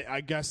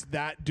I guess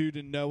that dude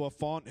and Noah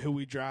Fant, who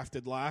we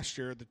drafted last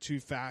year, the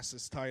 2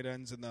 fastest tight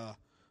ends in the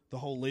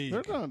whole league.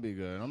 They're going to be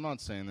good. I'm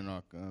not saying they're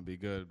not going to be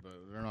good, but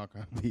they're not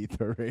going to beat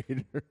the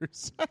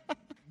Raiders.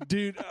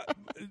 Dude,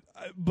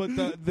 but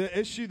the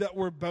issue that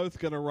we're both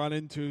going to run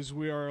into is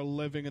we are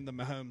living in the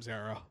Mahomes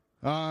era.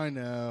 I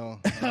know.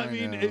 I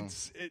mean,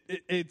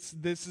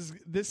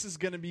 this is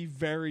going to be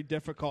very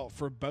difficult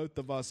for both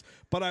of us.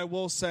 But I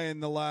will say,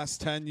 in the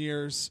last 10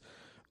 years,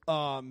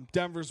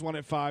 Denver's won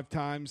it 5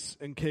 times,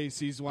 and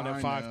KC's won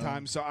it 5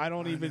 times. So I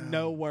don't even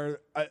know where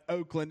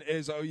Oakland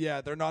is. Oh,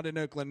 yeah, they're not in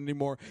Oakland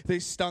anymore. They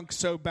stunk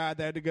so bad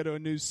they had to go to a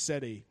new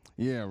city.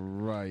 Yeah,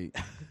 right.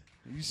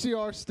 You see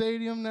our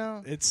stadium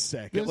now? It's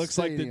sick. This it looks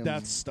like the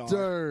Death Star.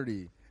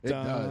 Dirty. It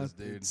does,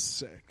 dude. It's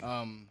sick.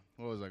 What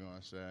was I going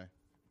to say?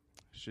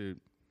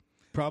 Shoot.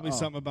 Probably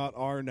something about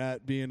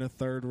Arnett being a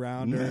third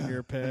rounder, and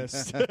you're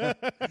pissed.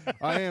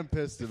 I am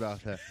pissed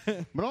about that.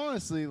 But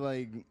honestly,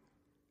 like,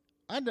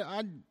 I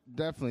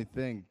definitely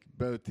think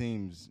both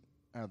teams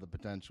have the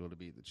potential to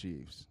beat the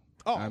Chiefs.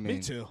 Oh,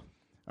 me too.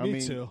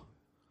 Me too.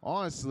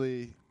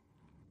 Honestly,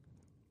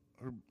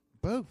 we're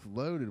both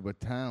loaded with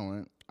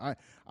talent.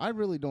 I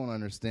really don't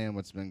understand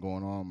what's been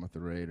going on with the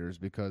Raiders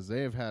because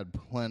they have had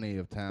plenty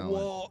of talent.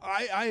 Well,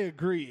 I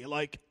agree.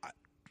 Like,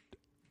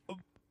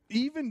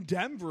 even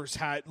Denver's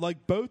had,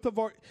 like, both of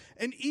our,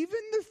 and even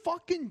the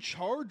fucking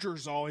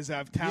Chargers always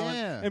have talent.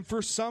 Yeah. And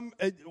for some,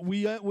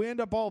 we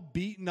end up all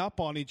beating up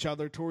on each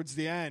other towards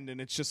the end, and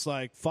it's just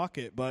like, fuck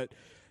it. But,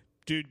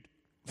 dude,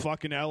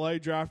 fucking LA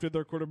drafted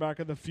their quarterback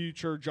of the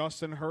future,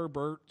 Justin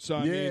Herbert. So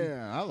I mean,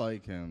 I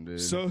like him, dude.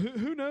 So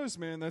who knows,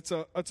 man? That's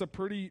a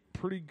pretty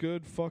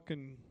good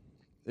fucking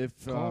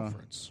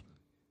conference.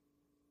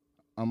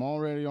 I'm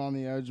already on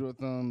the edge with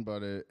them,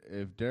 but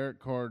if Derek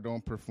Carr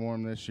don't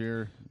perform this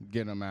year,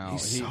 get him out. He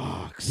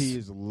sucks. He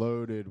is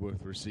loaded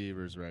with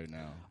receivers right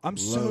now. I'm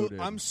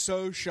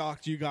so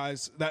shocked, you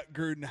guys, that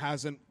Gruden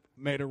hasn't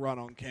made a run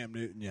on Cam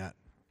Newton yet.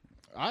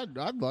 I'd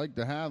like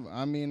to have.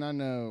 I mean, I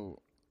know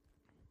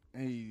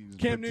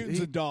Cam Newton's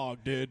a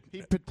dog, dude.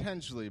 He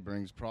potentially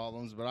brings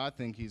problems, but I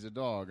think he's a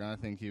dog, and I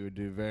think he would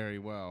do very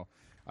well.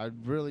 I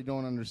really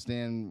don't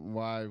understand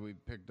why we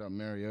picked up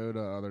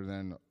Mariota other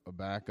than a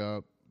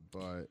backup.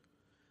 But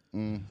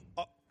I'm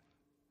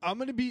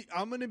gonna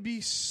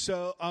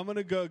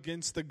go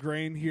against the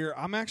grain here.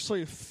 I'm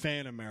actually a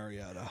fan of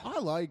Mariota. I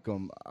like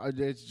him.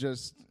 It's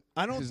just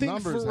I don't his think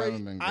numbers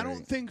haven't been great. I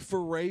don't think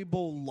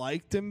Vrabel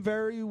liked him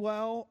very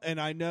well, and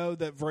I know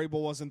that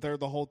Vrabel wasn't there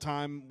the whole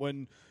time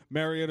when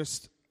Mariota.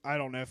 I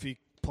don't know if he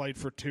played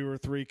for 2 or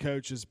 3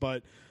 coaches,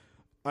 but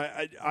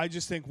I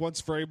just think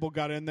once Vrabel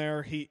got in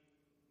there,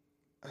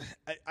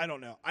 I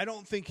don't know. I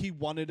don't think he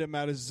wanted him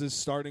as his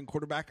starting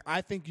quarterback.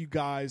 I think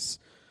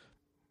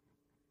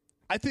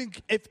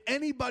if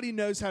anybody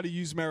knows how to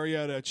use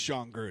Mariota, it's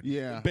John Gruden.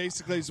 Yeah.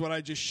 Basically is what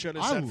I just should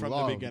have said from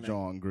the beginning.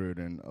 John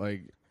Gruden.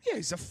 Like, yeah,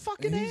 he's a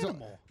fucking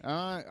animal.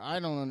 I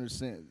don't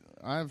understand.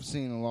 I've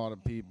seen a lot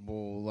of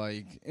people,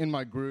 like, in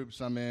my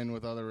groups I'm in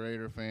with other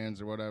Raider fans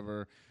or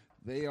whatever,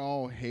 they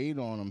all hate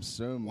on him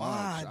so much.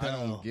 Why, I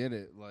don't get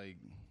it. Like,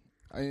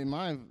 in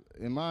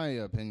my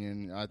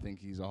opinion, I think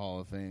he's a Hall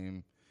of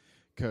Fame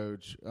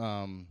coach.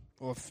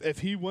 Well, if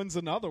he wins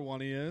another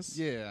one, he is.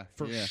 Yeah.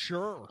 For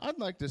sure. I'd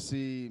like to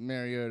see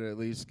Mariota at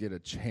least get a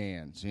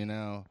chance, you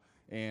know?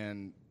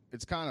 And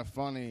it's kind of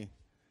funny.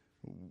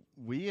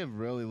 We have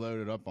really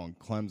loaded up on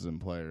Clemson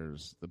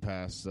players the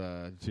past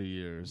 2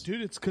 years.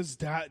 Dude, it's because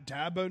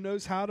Dabo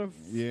knows how to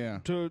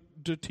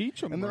to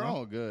teach them. And they're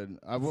all good.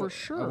 For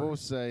sure. I will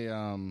say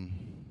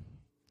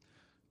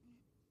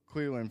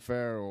Cleveland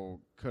Farrell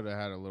could have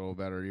had a little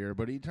better year,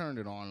 but he turned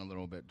it on a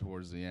little bit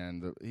towards the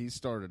end. He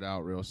started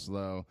out real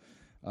slow.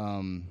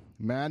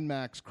 Mad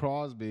Max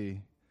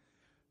Crosby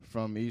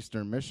from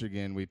Eastern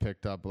Michigan we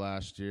picked up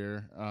last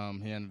year.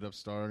 He ended up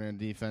starting in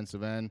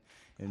defensive end.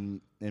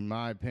 And in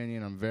my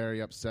opinion, I'm very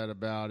upset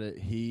about it.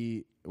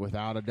 He,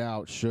 without a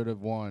doubt, should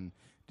have won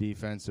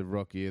Defensive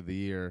Rookie of the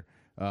Year.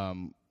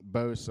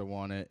 Bosa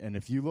won it. And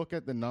if you look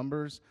at the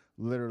numbers,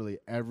 literally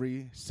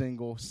every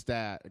single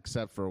stat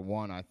except for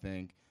one, I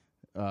think,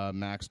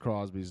 Max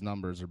Crosby's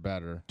numbers are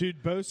better.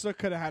 Dude, Bosa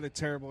could have had a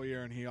terrible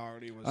year, and he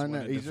already was. I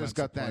know. He's just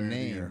got that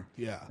name.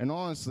 Yeah. And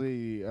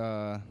honestly,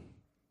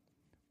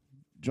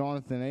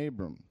 Jonathan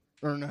Abram.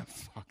 Or no,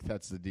 fuck,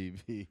 that's the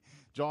DB.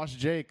 Josh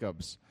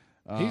Jacobs.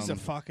 He's a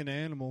fucking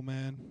animal,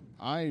 man.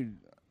 I'm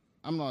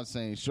not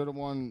saying he should have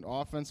won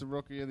Offensive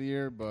Rookie of the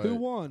Year, but... Who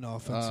won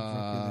Offensive Rookie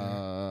of the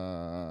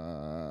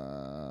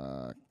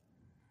Year?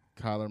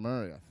 Kyler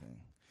Murray, I think.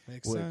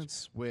 Makes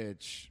sense.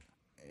 Which,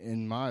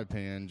 in my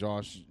opinion,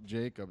 Josh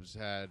Jacobs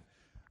had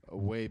a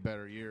way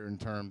better year in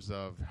terms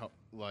of,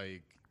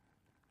 like,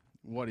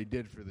 what he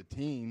did for the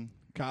team.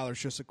 Kyler's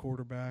just a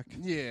quarterback.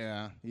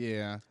 Yeah.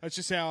 That's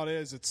just how it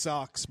is. It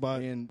sucks,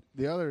 but... And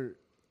the other...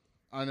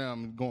 I know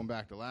I'm going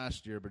back to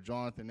last year, but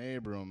Jonathan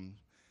Abram,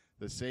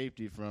 the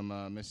safety from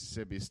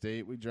Mississippi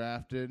State we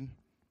drafted,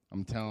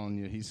 I'm telling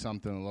you, he's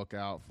something to look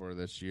out for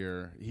this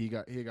year. He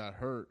got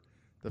hurt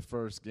the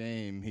first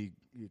game. He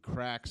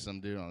cracked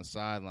some dude on the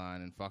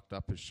sideline and fucked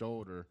up his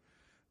shoulder,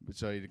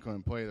 so he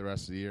couldn't play the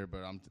rest of the year.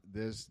 But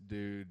this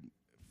dude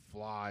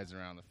flies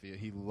around the field.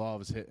 He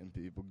loves hitting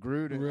people.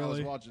 Gruden, really? I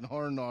was watching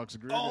Hard Knocks.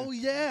 Gruden, oh,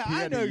 yeah,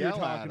 I know you're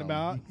talking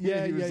about.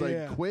 Yeah, he was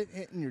like, quit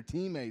hitting your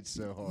teammates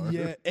so hard.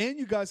 Yeah, and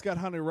you guys got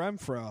Hunter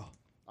Renfrow.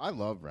 I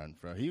love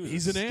Renfrow.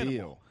 He's an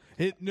steal.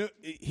 Animal.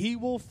 He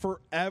will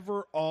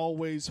forever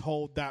always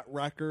hold that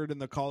record in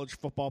the college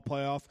football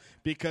playoff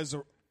because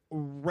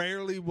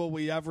rarely will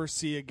we ever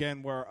see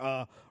again where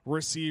a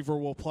receiver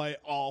will play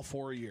all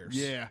 4 years.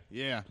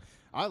 Yeah.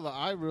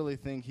 I really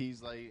think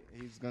he's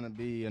going to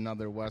be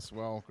another Wes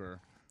Welker.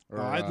 Or,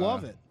 I'd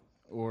love it.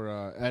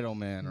 Or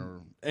Edelman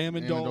or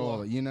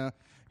Amendola. You know,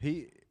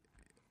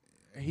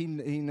 he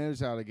knows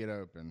how to get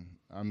open.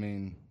 I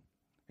mean,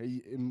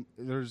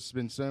 there's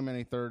been so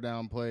many third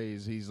down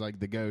plays. He's like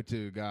the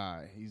go-to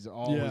guy. He's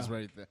always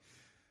ready to.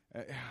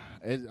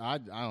 I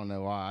don't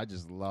know why.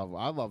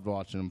 I loved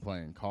watching him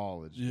play in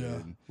college. Yeah.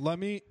 Dude.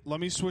 Let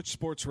me switch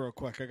sports real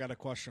quick. I got a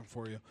question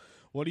for you.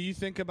 What do you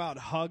think about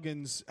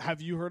Huggins?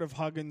 Have you heard of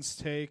Huggins'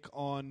 take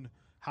on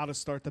how to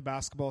start the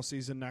basketball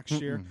season next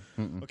year?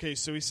 Okay,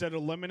 so he said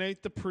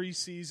eliminate the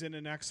preseason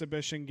and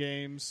exhibition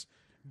games.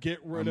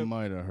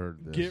 Might have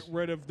heard this. Get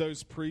rid of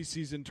those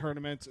preseason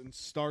tournaments and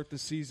start the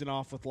season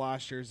off with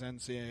last year's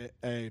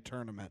NCAA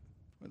tournament.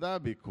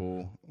 That'd be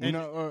cool. You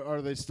know,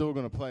 are they still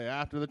going to play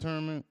after the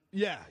tournament?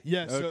 Yeah.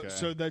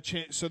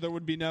 Okay. So there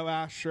would be no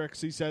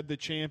asterisks. He said the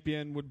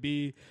champion would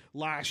be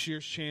last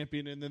year's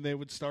champion, and then they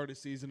would start a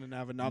season and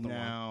have another one.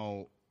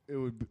 Now,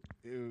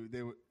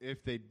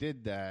 if they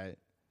did that,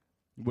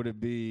 would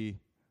it be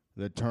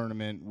the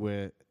tournament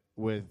with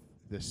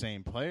the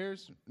same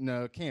players?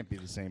 No, it can't be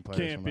the same players.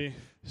 Can't be.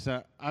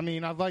 So, I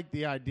mean, I like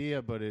the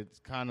idea, but it's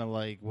kind of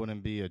like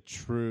wouldn't be a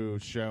true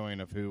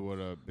showing of who would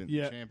have been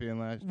the champion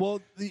last year.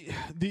 Well,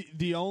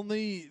 the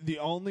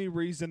only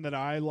reason that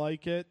I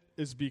like it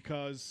is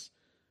because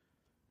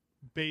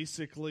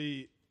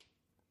basically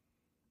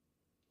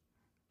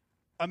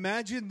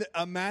imagine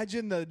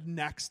the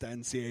next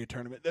NCAA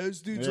tournament.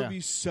 Those dudes will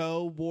be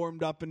so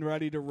warmed up and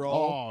ready to roll.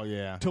 Oh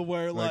yeah, to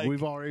where like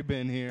we've already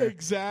been here.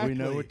 Exactly, we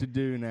know what to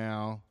do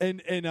now.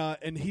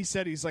 And he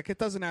said he's like, it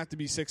doesn't have to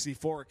be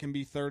 64. It can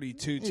be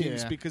 32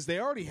 teams because they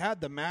already had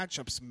the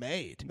matchups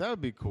made. That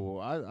would be cool.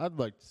 I'd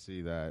like to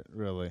see that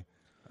really.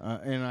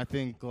 And I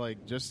think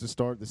like just to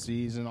start the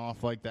season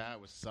off like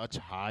that with such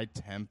high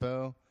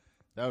tempo,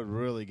 that would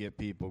really get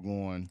people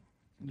going.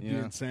 It'd be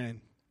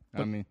insane.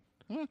 I mean.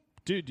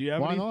 Dude, do you have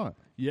why not?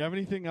 You have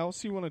anything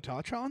else you want to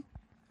touch on?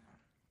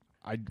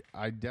 I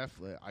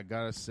definitely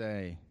gotta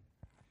say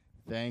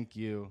thank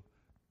you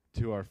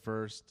to our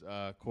first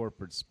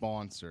corporate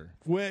sponsor.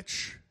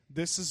 Which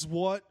this is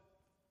what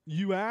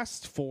you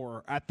asked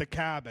for at the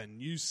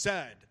cabin. You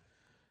said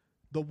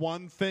the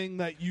one thing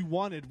that you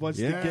wanted was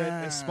to get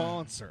a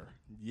sponsor.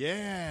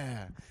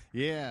 Yeah.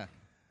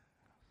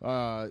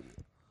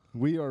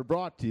 We are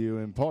brought to you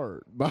in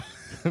part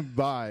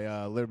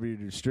by Liberty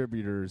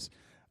Distributors.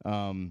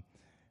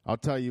 I'll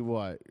tell you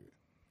what,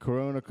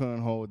 Corona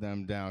couldn't hold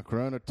them down.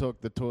 Corona took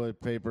the toilet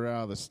paper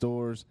out of the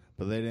stores,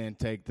 but they didn't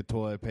take the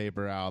toilet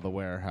paper out of the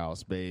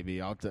warehouse,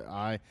 baby.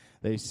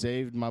 They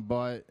saved my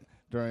butt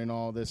during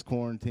all this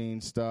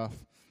quarantine stuff,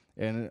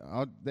 and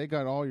they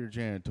got all your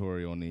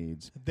janitorial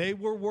needs. They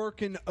were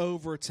working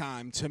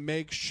overtime to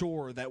make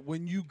sure that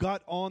when you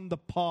got on the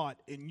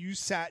pot and you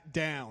sat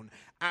down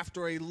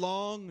after a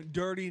long,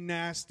 dirty,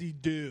 nasty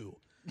do,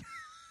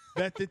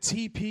 that the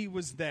TP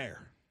was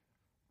there.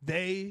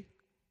 They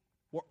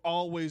were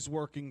always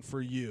working for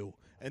you,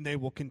 and they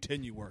will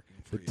continue working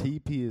for you. The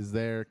TP is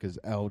there because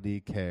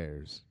LD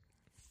cares.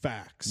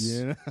 Facts.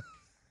 Yeah.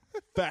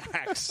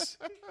 Facts.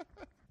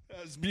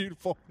 That's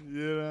beautiful.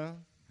 Yeah.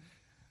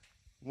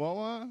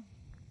 Well,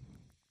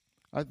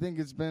 I think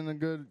it's been a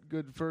good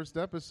first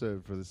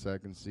episode for the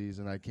second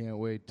season. I can't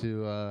wait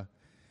to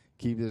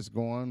keep this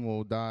going.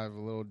 We'll dive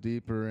a little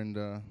deeper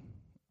into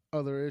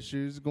other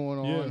issues going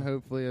on,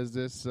 hopefully, as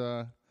this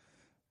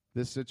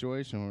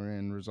situation we're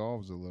in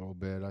resolves a little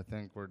bit. I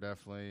think we're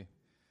definitely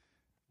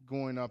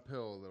going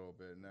uphill a little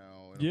bit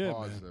now in a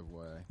positive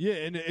way. Yeah,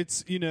 and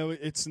it's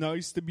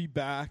nice to be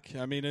back.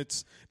 I mean,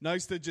 it's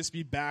nice to just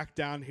be back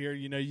down here.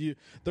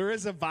 There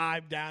is a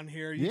vibe down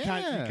here. You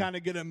kind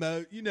of get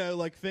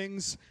like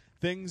things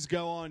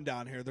go on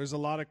down here. There's a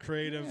lot of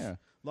creative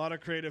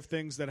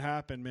things that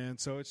happen, man.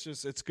 So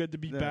it's good to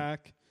be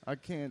back. I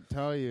can't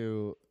tell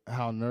you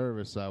how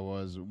nervous I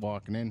was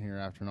walking in here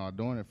after not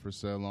doing it for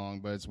so long,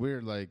 but it's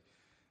weird. Like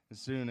as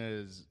soon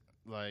as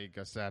I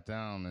sat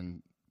down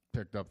and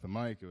picked up the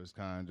mic, it was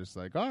kind of just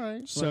like, all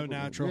right, so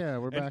natural. Yeah,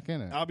 we're back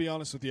in it. I'll be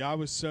honest with you, I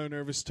was so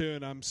nervous too,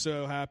 and I'm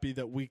so happy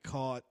that we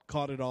caught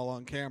it all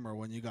on camera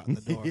when you got in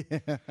the door.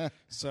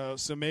 So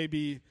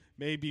maybe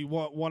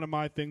one of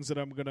my things that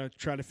I'm gonna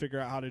try to figure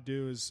out how to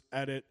do is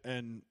edit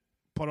and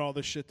put all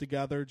this shit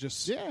together.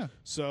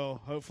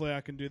 So hopefully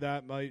I can do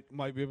that.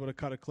 Might be able to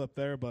cut a clip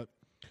there, but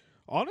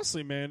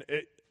honestly, man,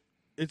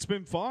 it's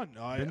been fun.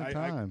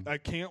 I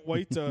can't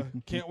wait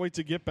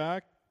to get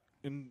back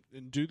and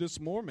do this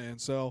more, man.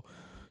 So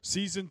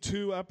season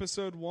 2,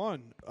 episode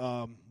 1,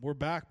 we're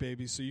back,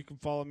 baby. So you can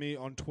follow me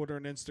on Twitter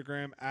and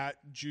Instagram at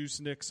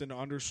JuiceNixon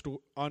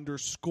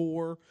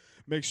 _.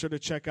 Make sure to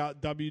check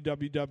out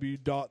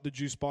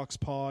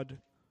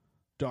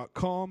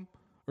www.thejuiceboxpod.com.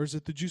 Or is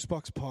it the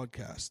Juicebox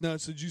Podcast? No,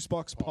 it's the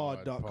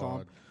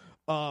juiceboxpod.com.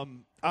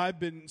 I've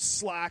been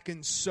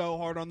slacking so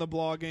hard on the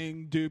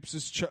blogging.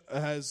 Dupes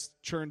has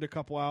churned a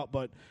couple out,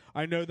 but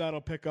I know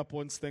that'll pick up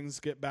once things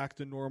get back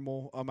to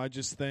normal. I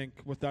just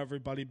think with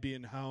everybody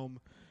being home,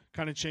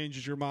 kind of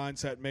changes your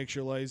mindset, makes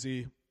you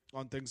lazy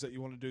on things that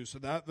you want to do. So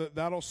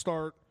that'll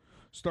start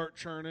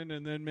churning,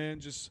 and then, man,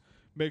 just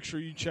make sure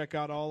you check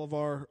out all of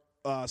our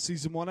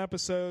Season 1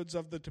 episodes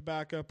of the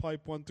Tobacco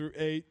Pipe 1 through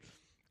 8,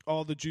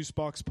 all the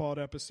Juicebox Pod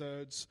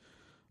episodes.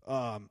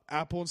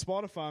 Apple and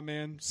Spotify,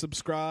 man.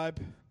 Subscribe,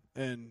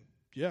 and,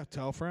 yeah,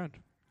 tell a friend.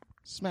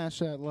 Smash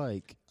that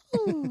like.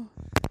 All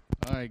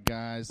right,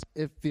 guys.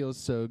 It feels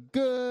so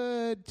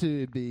good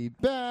to be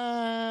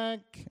back.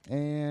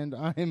 And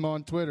I am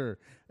on Twitter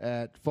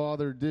at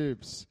Father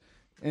Dupes.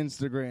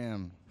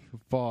 Instagram,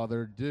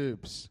 Father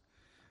Dupes.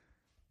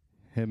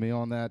 Hit me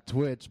on that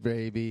Twitch,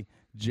 baby.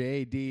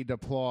 JD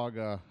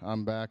DePlaga.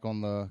 I'm back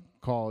on the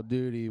Call of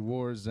Duty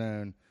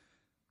Warzone.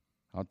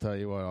 I'll tell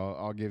you what,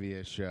 I'll give you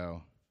a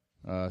show.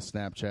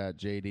 Snapchat,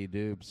 JD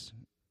Dupes.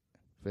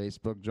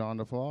 Facebook, John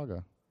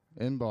DePlaga.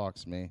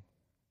 Inbox me.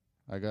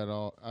 I got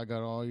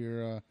all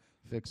your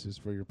fixes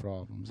for your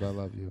problems. I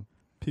love you.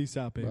 Peace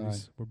out,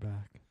 babies. Bye. We're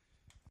back.